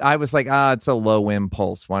was like, it's a low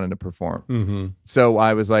impulse wanting to perform. Mm-hmm. So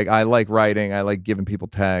I was like, I like writing, I like giving people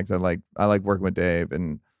tags, I like working with Dave,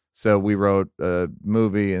 and so we wrote a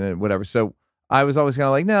movie and then whatever. So I was always kind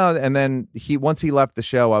of like, no. And then once he left the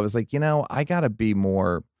show, I was like, I got to be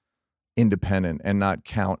more independent and not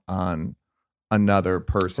count on another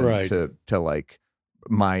person to like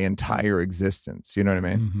my entire existence. You know what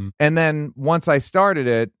I mean? Mm-hmm. And then once I started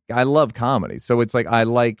it, I love comedy. So it's like, I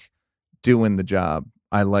like doing the job.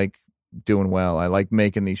 I like doing well. I like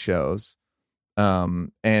making these shows.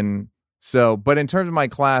 And so, but in terms of my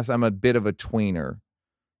class, I'm a bit of a tweener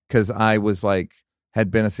because I was like,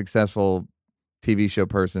 had been a successful TV show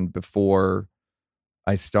person before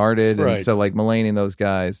I started. And so like Mulaney and those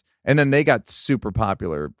guys, and then they got super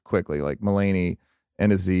popular quickly, like Mulaney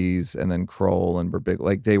and Aziz and then Kroll and Birbiglia.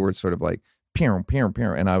 Like they were sort of like, pew, pew,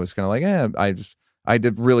 pew. And I was kind of like, I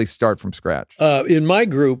did really start from scratch. In my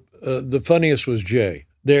group, the funniest was Jay.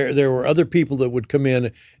 There were other people that would come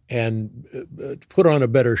in and put on a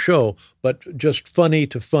better show, but just funny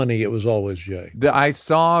to funny, it was always Jay. I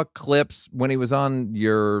saw clips when he was on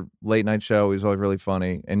your late night show. He was always really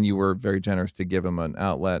funny, and you were very generous to give him an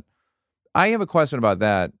outlet. I have a question about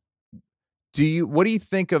that. What do you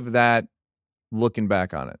think of that looking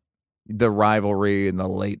back on it? The rivalry and the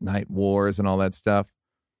late night wars and all that stuff.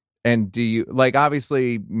 And do you like?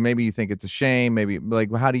 Obviously, maybe you think it's a shame. Maybe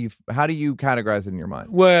like, how do you categorize it in your mind?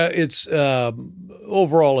 Well, it's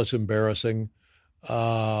overall it's embarrassing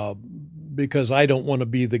because I don't want to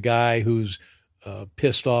be the guy who's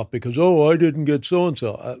pissed off because I didn't get so and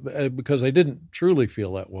so because I didn't truly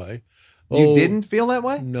feel that way. You didn't feel that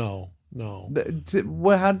way? No.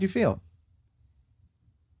 How did you feel?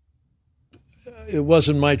 It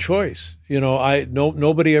wasn't my choice.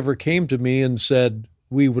 Nobody ever came to me and said,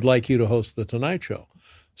 we would like you to host the Tonight Show.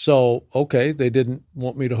 So, okay, they didn't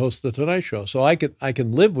want me to host the Tonight Show. So I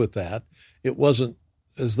can live with that. It wasn't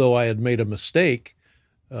as though I had made a mistake,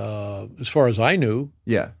 as far as I knew.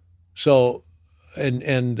 Yeah. So,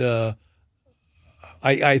 I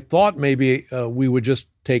thought maybe we would just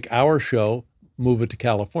take our show, move it to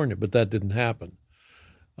California, but that didn't happen.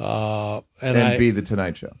 And be the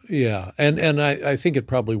Tonight Show. Yeah, and I think it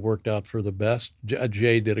probably worked out for the best.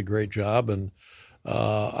 Jay did a great job, and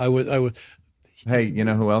I would. Hey, you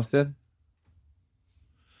know who else did?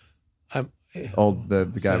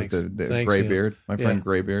 The guy Thanks. with the Thanks, gray Neil. beard, my friend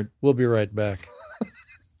Gray Beard. We'll be right back.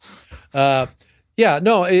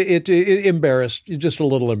 It embarrassed, just a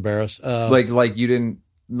little embarrassed. Like you didn't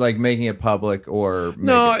like making it public or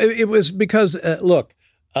it was because look,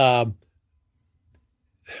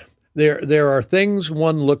 there are things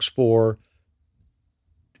one looks for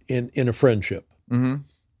in a friendship. Mm-hmm.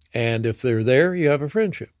 And if they're there, you have a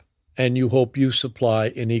friendship, and you hope you supply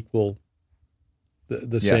in equal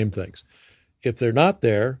the same things. If they're not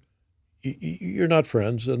there, you're not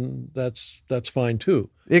friends, and that's fine too.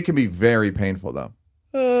 It can be very painful, though.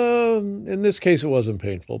 In this case, it wasn't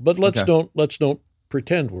painful, but let's don't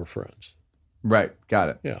pretend we're friends. Right, got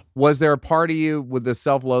it. Yeah. Was there a part of you with the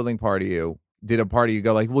self-loathing part of you? Did a part of you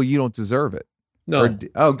go like, "Well, you don't deserve it"? No. Good.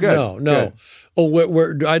 No. Good. Oh,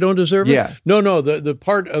 where I don't deserve it? Yeah. No. The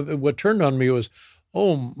part of what turned on me was,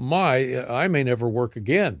 oh my, I may never work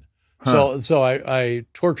again. Huh. So I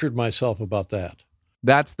tortured myself about that.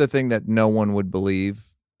 That's the thing that no one would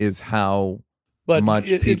believe is how But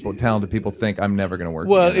talented people think I'm never going to work.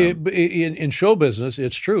 Well, again. in show business,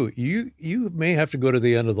 it's true. You may have to go to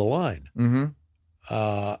the end of the line.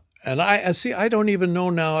 Mm-hmm. And I see. I don't even know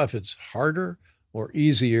now if it's harder or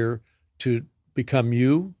easier to become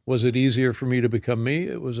you. Was it easier for me to become me?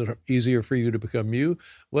 Was it easier for you to become you?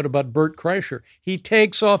 What about Bert Kreischer? He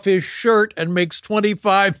takes off his shirt and makes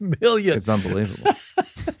 $25 million. It's unbelievable.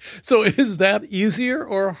 So is that easier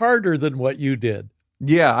or harder than what you did?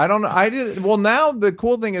 Yeah, I don't know. I did. Well, now the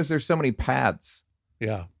cool thing is there's so many paths.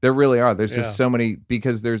 Yeah, there really are. There's just so many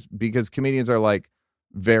because comedians are like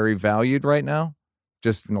very valued right now,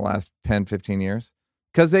 just in the last 10, 15 years.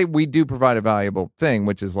 Because we do provide a valuable thing,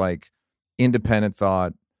 which is like independent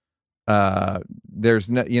thought. There's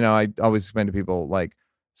no, I always explain to people like,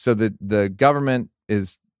 so the government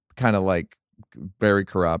is kind of like very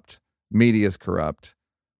corrupt, media's corrupt,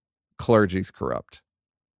 clergy's corrupt.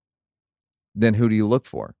 Then who do you look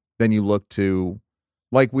for? Then you look to,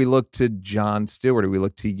 like we look to Jon Stewart, or we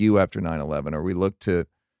look to you after 9/11, or we look to,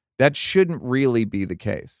 that shouldn't really be the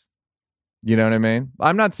case. You know what I mean?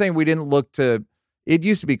 I'm not saying we didn't look to, it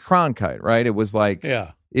used to be Cronkite, right? It was like,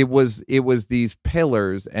 it was these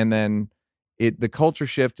pillars, and then the culture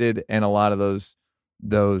shifted, and a lot of those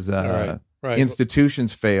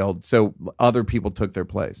institutions failed, so other people took their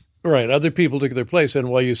place. Right, other people took their place, and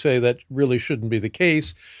while you say that really shouldn't be the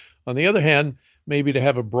case, on the other hand, maybe to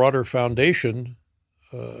have a broader foundation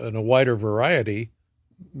and a wider variety,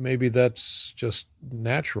 maybe that's just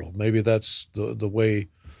natural. Maybe that's the way.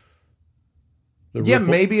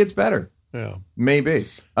 Maybe it's better. Yeah, maybe.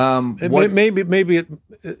 Maybe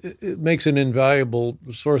it makes an invaluable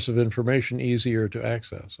source of information easier to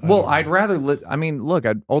access. I'd rather. Look,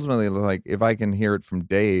 I'd ultimately like if I can hear it from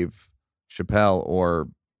Dave Chappelle or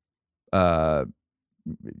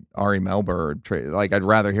Ari Melber. Like I'd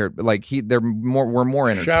rather hear it. Like we're more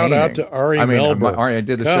entertaining. Shout out to Ari Melber. I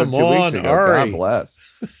did the show 2 weeks ago. Ari. God bless.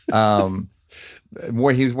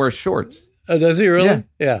 He wears shorts. Does he really?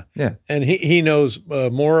 Yeah. And he knows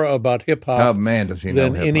more about hip hop. Oh man, does he know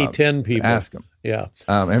than any 10 people? Ask him. Yeah.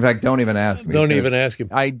 In fact, don't even ask me. Don't even ask him.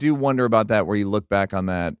 I do wonder about that, where you look back on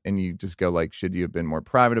that and you just go like, should you have been more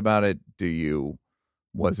private about it?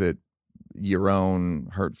 Was it your own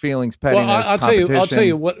hurt feelings, pettiness, I'll tell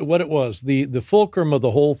you what it was. The fulcrum of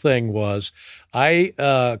the whole thing was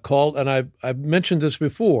I called, and I've mentioned this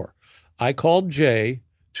before. I called Jay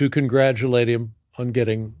to congratulate him on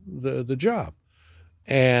getting the job.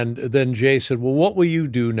 And then Jay said, well, what will you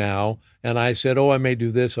do now? And I said, I may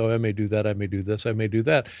do this. I may do that. I may do this. I may do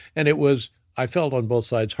that. And it was, I felt on both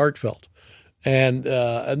sides heartfelt. And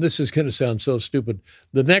this is going to sound so stupid.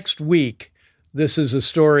 The next week, this is a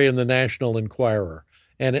story in the National Enquirer.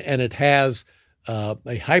 And it has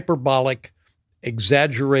a hyperbolic,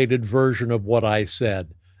 exaggerated version of what I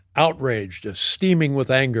said. Outraged, steaming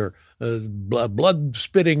with anger, blood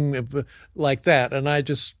spitting like that. And I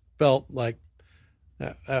just felt like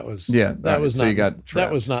that was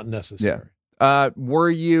not necessary. Yeah. Were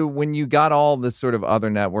you, when you got all this sort of other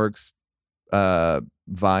networks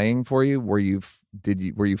vying for you, were you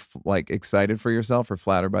like excited for yourself or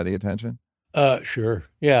flattered by the attention? Sure.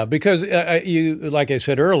 Yeah, because like I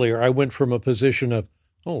said earlier, I went from a position of,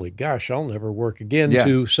 holy gosh, I'll never work again,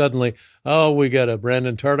 to suddenly, we got a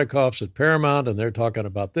Brandon Tartikoff's at Paramount, and they're talking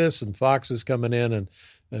about this, and Fox is coming in, and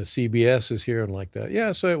CBS is here, and like that.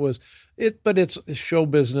 Yeah, so it was, but it's show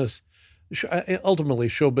business. Ultimately,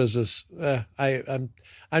 show business. I'm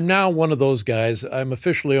now one of those guys. I'm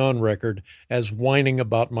officially on record as whining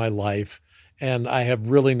about my life, and I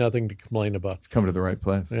have really nothing to complain about. Come to the right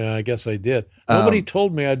place. Yeah, I guess I did. Nobody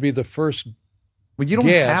told me I'd be the first. Well, you don't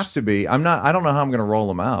have to be. I'm not. I don't know how I'm going to roll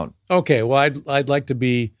them out. Okay. Well, I'd like to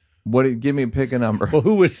be. Give me pick a number. Well,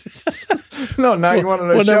 who would? No, now you want to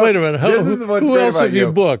know. Well, no, wait a minute. Who else have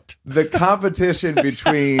you booked? The competition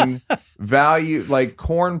between like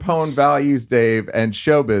Corn Pone Values Dave and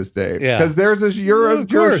Showbiz Dave. Yeah. Because you're a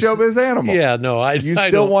Showbiz animal. Yeah. No, you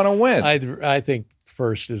still want to win. I think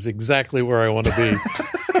first is exactly where I want to be.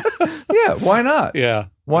 Yeah. Why not? Yeah.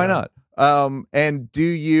 Why not? And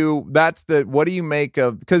what do you make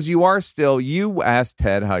of, because you asked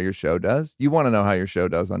Ted how your show does. You want to know how your show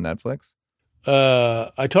does on Netflix?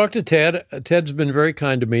 I talked to Ted. Ted's been very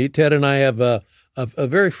kind to me. Ted and I have a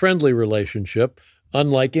very friendly relationship,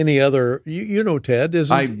 unlike any other. You know Ted,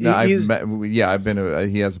 isn't he? I've been.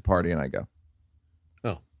 He has a party and I go.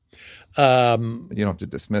 Oh, you don't have to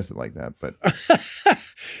dismiss it like that, but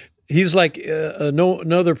he's like no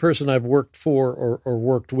other person I've worked for or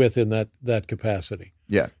worked with in that capacity.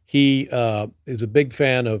 Yeah, he is a big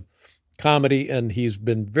fan of comedy, and he's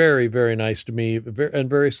been very, very nice to me and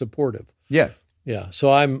very supportive. Yeah. Yeah.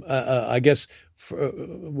 So I'm, I guess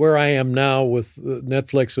where I am now with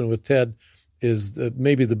Netflix and with Ted is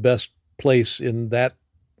maybe the best place in that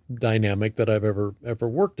dynamic that I've ever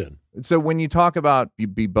worked in. So when you talk about you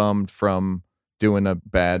be bummed from doing a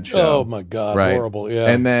bad show, oh my God, right? horrible, yeah.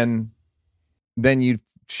 And then you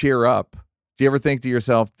cheer up. Do you ever think to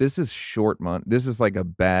yourself, this is short month? This is like a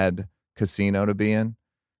bad casino to be in?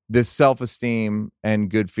 This self-esteem and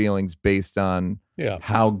good feelings based on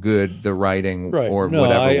how good the writing or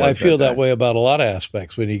whatever was. I feel that way about a lot of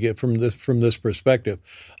aspects when you get from this perspective.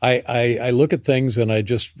 I look at things and I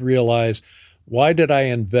just realize, why did I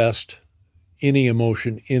invest any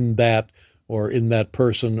emotion in that or in that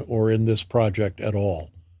person or in this project at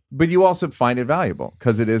all? But you also find it valuable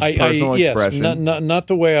because it is personal expression. Yes, not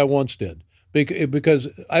the way I once did. Because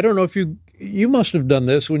I don't know if you must have done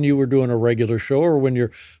this when you were doing a regular show or when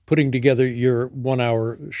you're putting together your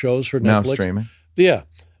 1-hour shows for Netflix. Now I'm streaming. Yeah.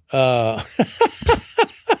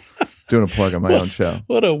 Doing a plug on my own show.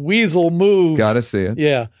 What a weasel move. Gotta see it.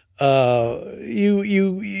 Yeah.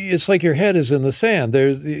 It's like your head is in the sand.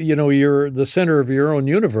 You're the center of your own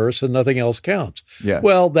universe and nothing else counts. Yeah.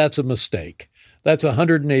 Well, that's a mistake. That's a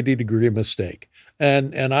 180-degree mistake.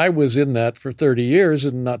 And I was in that for 30 years,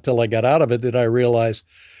 and not till I got out of it did I realize,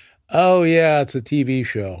 oh, yeah, it's a TV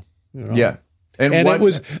show. Yeah. And it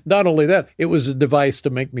was not only that, it was a device to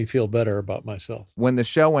make me feel better about myself. When the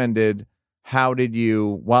show ended, how did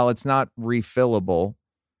you, while it's not refillable,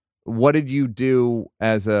 what did you do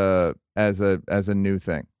as a new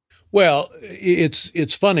thing? Well,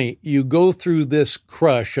 it's funny. You go through this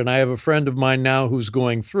crush, and I have a friend of mine now who's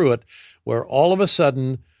going through it, where all of a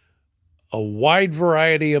sudden a wide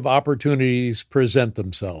variety of opportunities present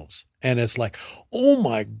themselves. And it's like, oh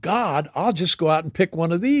my God, I'll just go out and pick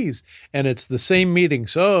one of these. And it's the same meeting.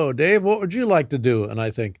 So, Dave, what would you like to do? And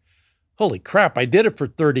I think, holy crap, I did it for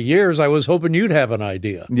 30 years. I was hoping you'd have an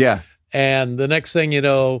idea. Yeah. And the next thing you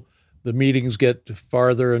know, the meetings get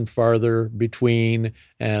farther and farther between,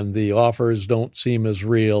 and the offers don't seem as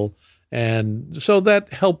real. And so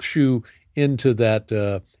that helps you into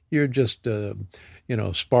that you're just,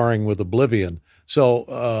 sparring with oblivion.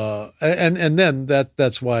 So, and then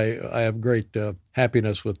that's why I have great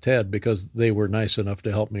happiness with Ted, because they were nice enough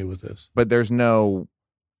to help me with this. But there's no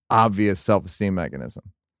obvious self-esteem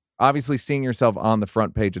mechanism. Obviously, seeing yourself on the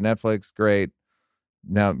front page of Netflix, great.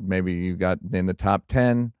 Now, maybe you got in the top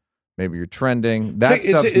 10. Maybe you're trending. That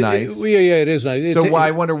stuff's nice. Yeah, it is nice. So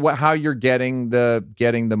I wonder how you're getting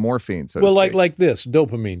the morphine. So well, like this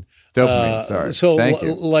dopamine. Sorry. So thank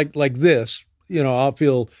you. Like this, I'll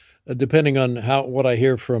feel depending on what I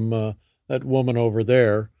hear from that woman over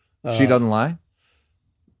there. She doesn't lie?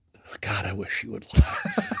 God, I wish she would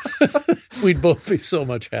lie. We'd both be so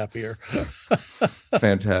much happier.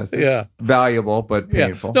 Fantastic. Yeah. Valuable, but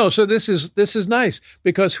painful. Yeah. No, so this is nice,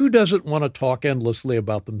 because who doesn't want to talk endlessly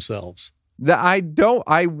about themselves?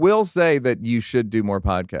 I will say that you should do more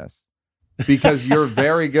podcasts, because you're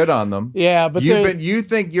very good on them. Yeah, but I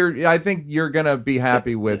think you're going to be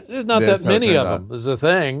happy with there's not that many of them is the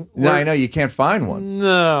thing. No, I know you can't find one.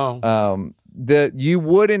 No. That you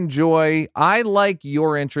would enjoy. I like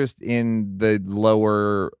your interest in the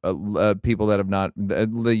lower people that have not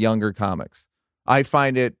the younger comics. I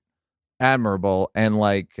find it admirable, and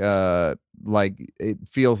like it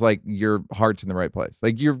feels like your heart's in the right place.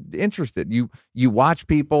 Like you're interested. You watch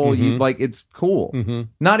people. Mm-hmm. You like, it's cool. Mm-hmm.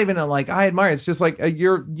 Not even I admire. It's just like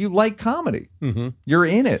you like comedy. Mm-hmm. You're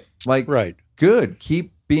in it. Like, right. Good.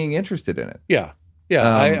 Keep being interested in it. Yeah.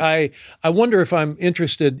 Yeah, I wonder if I'm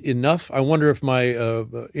interested enough. I wonder if my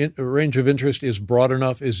range of interest is broad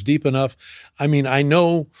enough, is deep enough. I mean, I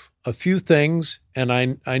know a few things, and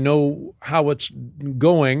I know how it's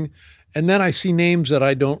going, and then I see names that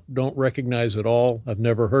I don't recognize at all. I've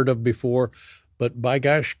never heard of before, but by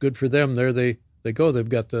gosh, good for them. There they go. They've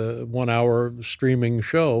got the 1-hour streaming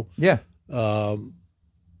show. Yeah. And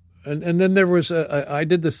then there was I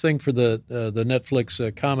did this thing for the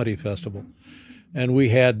Netflix Comedy Festival. And we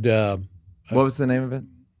had what was the name of it?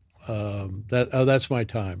 That's My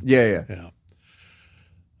Time. Yeah.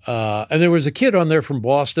 And there was a kid on there from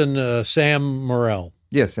Boston, Sam Morrell.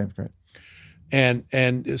 Yeah, Sam's great. And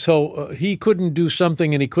so he couldn't do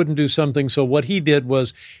something, and he couldn't do something. So what he did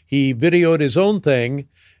was he videoed his own thing,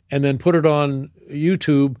 and then put it on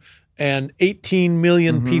YouTube, and 18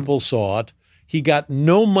 million people saw it. He got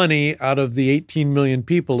no money out of the 18 million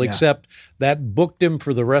people, except that booked him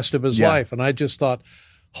for the rest of his life. And I just thought,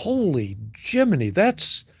 holy Jiminy,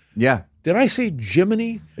 that's Yeah. Did I say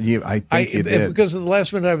Jiminy? I think you did. Because of the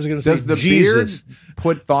last minute I was going to say Does the Jesus. beard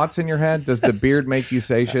put thoughts in your head? Does the beard make you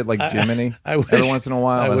say shit like Jiminy every once in a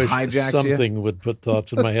while and hijacks something you? would put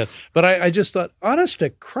thoughts in my head. But I just thought, honest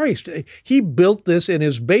to Christ, he built this in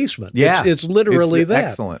his basement. Yeah. It's literally that.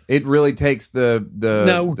 Excellent. It really takes the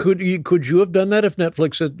Now, could you have done that if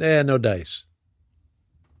Netflix said, no dice?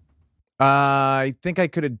 I think I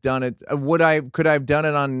could have done it. Could I have done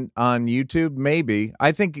it on YouTube? Maybe.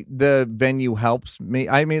 I think the venue helps me.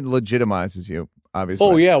 I mean, it legitimizes you, obviously.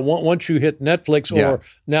 Oh yeah, once you hit Netflix, Yeah. or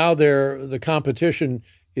now the competition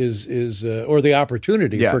is or the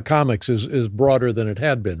opportunity for comics is broader than it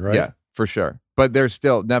had been, right? Yeah, for sure. But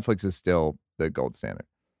Netflix is still the gold standard.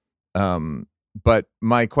 But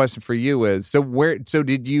my question for you is: so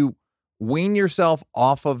did you wean yourself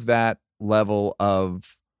off of that level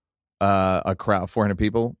of a crowd, 400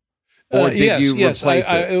 people, or did you replace it?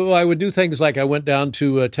 I would do things like I went down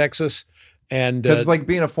to Texas, and because it's like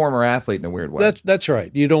being a former athlete in a weird way. That's right.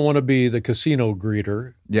 You don't want to be the casino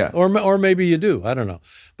greeter, yeah, or maybe you do. I don't know.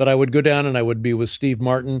 But I would go down and I would be with Steve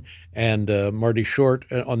Martin and Marty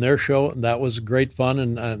Short on their show, and that was great fun,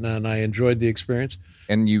 and I enjoyed the experience.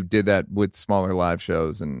 And you did that with smaller live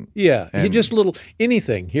shows, and you just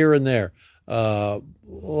anything here and there,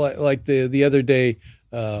 like the other day.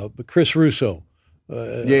 Chris Russo.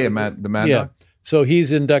 the Mad Dog. So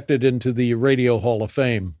he's inducted into the Radio Hall of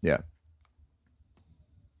Fame. Yeah.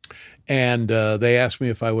 And they asked me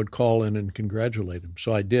if I would call in and congratulate him.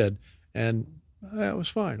 So I did. And that was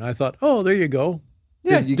fine. I thought, oh, there you go.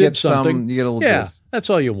 Yeah, you get something. You get a little boost. That's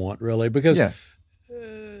all you want, really. Because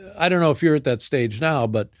I don't know if you're at that stage now,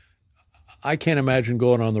 but I can't imagine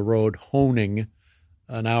going on the road honing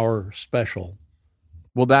an hour special.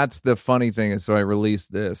 Well, that's the funny thing is, so I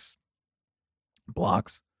released this.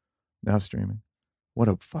 Blocks, now streaming. What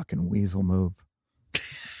a fucking weasel move.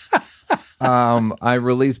 I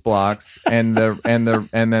released Blocks, and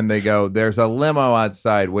then they go, "There's a limo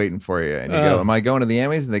outside waiting for you." And you go, "Am I going to the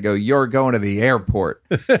Emmys?" And they go, "You're going to the airport."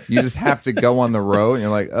 You just have to go on the road, and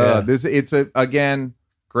you're like, It's again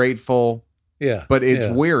grateful. Yeah, but it's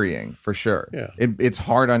wearying for sure. Yeah, it's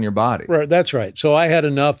hard on your body. Right, that's right. So I had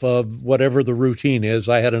enough of whatever the routine is.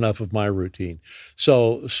 I had enough of my routine.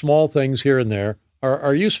 So small things here and there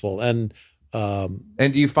are useful. And do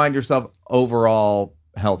you find yourself overall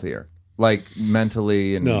healthier, like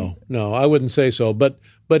mentally? And no, I wouldn't say so. But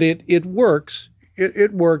it works.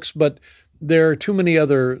 It works. But there are too many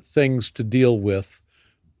other things to deal with,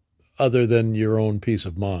 other than your own peace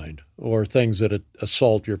of mind, or things that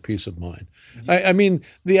assault your peace of mind. I mean,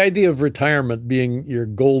 the idea of retirement being your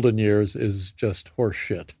golden years is just horse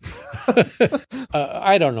shit.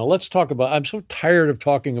 I don't know. Let's talk about, I'm so tired of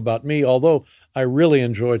talking about me, although I really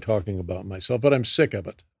enjoy talking about myself, but I'm sick of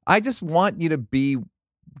it. I just want you to be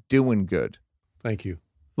doing good. Thank you.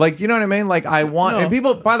 Like, you know what I mean? Like, I want, and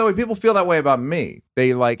people, by the way, people feel that way about me.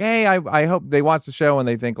 They like, hey, I hope they watch the show and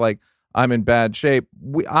they think like, I'm in bad shape.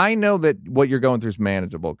 I know that what you're going through is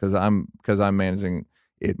manageable because I'm managing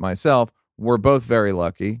it myself. We're both very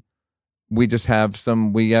lucky. We just have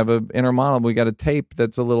we have an inner monologue. We got a tape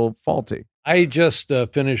that's a little faulty. I just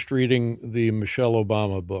finished reading the Michelle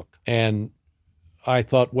Obama book, and I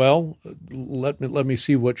thought, well, let me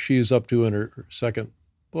see what she's up to in her second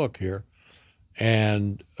book here.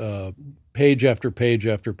 And page after page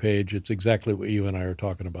after page, it's exactly what you and I are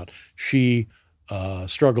talking about. She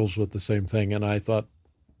struggles with the same thing. And I thought,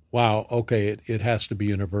 wow, okay, it has to be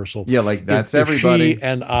universal. Yeah, like that's if everybody. She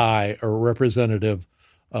and I are representative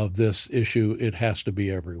of this issue. It has to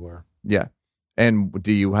be everywhere. Yeah. And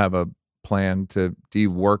do you have a plan do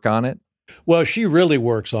you work on it? Well, she really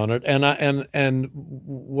works on it. And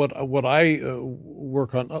what I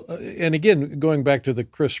work on, and again, going back to the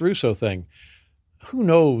Chris Russo thing, who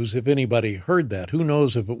knows if anybody heard that? Who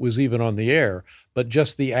knows if it was even on the air? But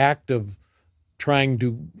just the act of trying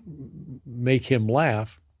to make him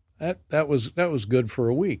laugh, that was good for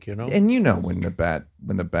a week, you know. And you know when the bat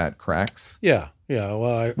cracks. Yeah.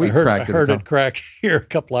 Well, I heard it crack here a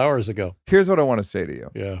couple hours ago. Here's what I want to say to you.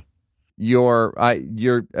 Yeah. You're not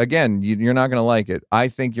going to like it. I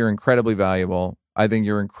think you're incredibly valuable. I think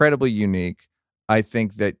you're incredibly unique. I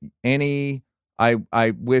think that I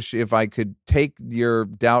wish if I could take your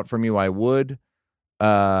doubt from you, I would.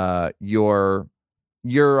 You're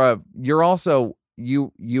also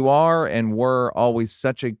you are and were always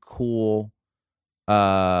such a cool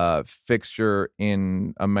fixture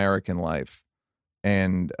in American life,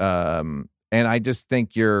 and I just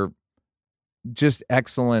think you're just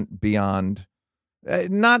excellent beyond. It's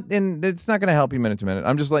not going to help you minute to minute.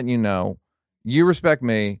 I'm just letting you know, you respect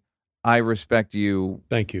me, I respect you.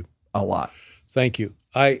 Thank you a lot. Thank you.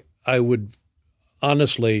 I would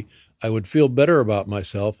honestly, I would feel better about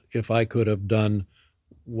myself if I could have done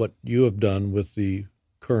what you have done with the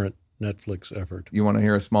current Netflix effort. You want to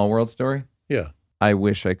hear a small world story? Yeah. I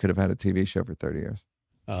wish I could have had a TV show for 30 years.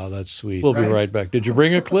 Oh, that's sweet. We'll be right back. Did you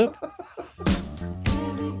bring a clip?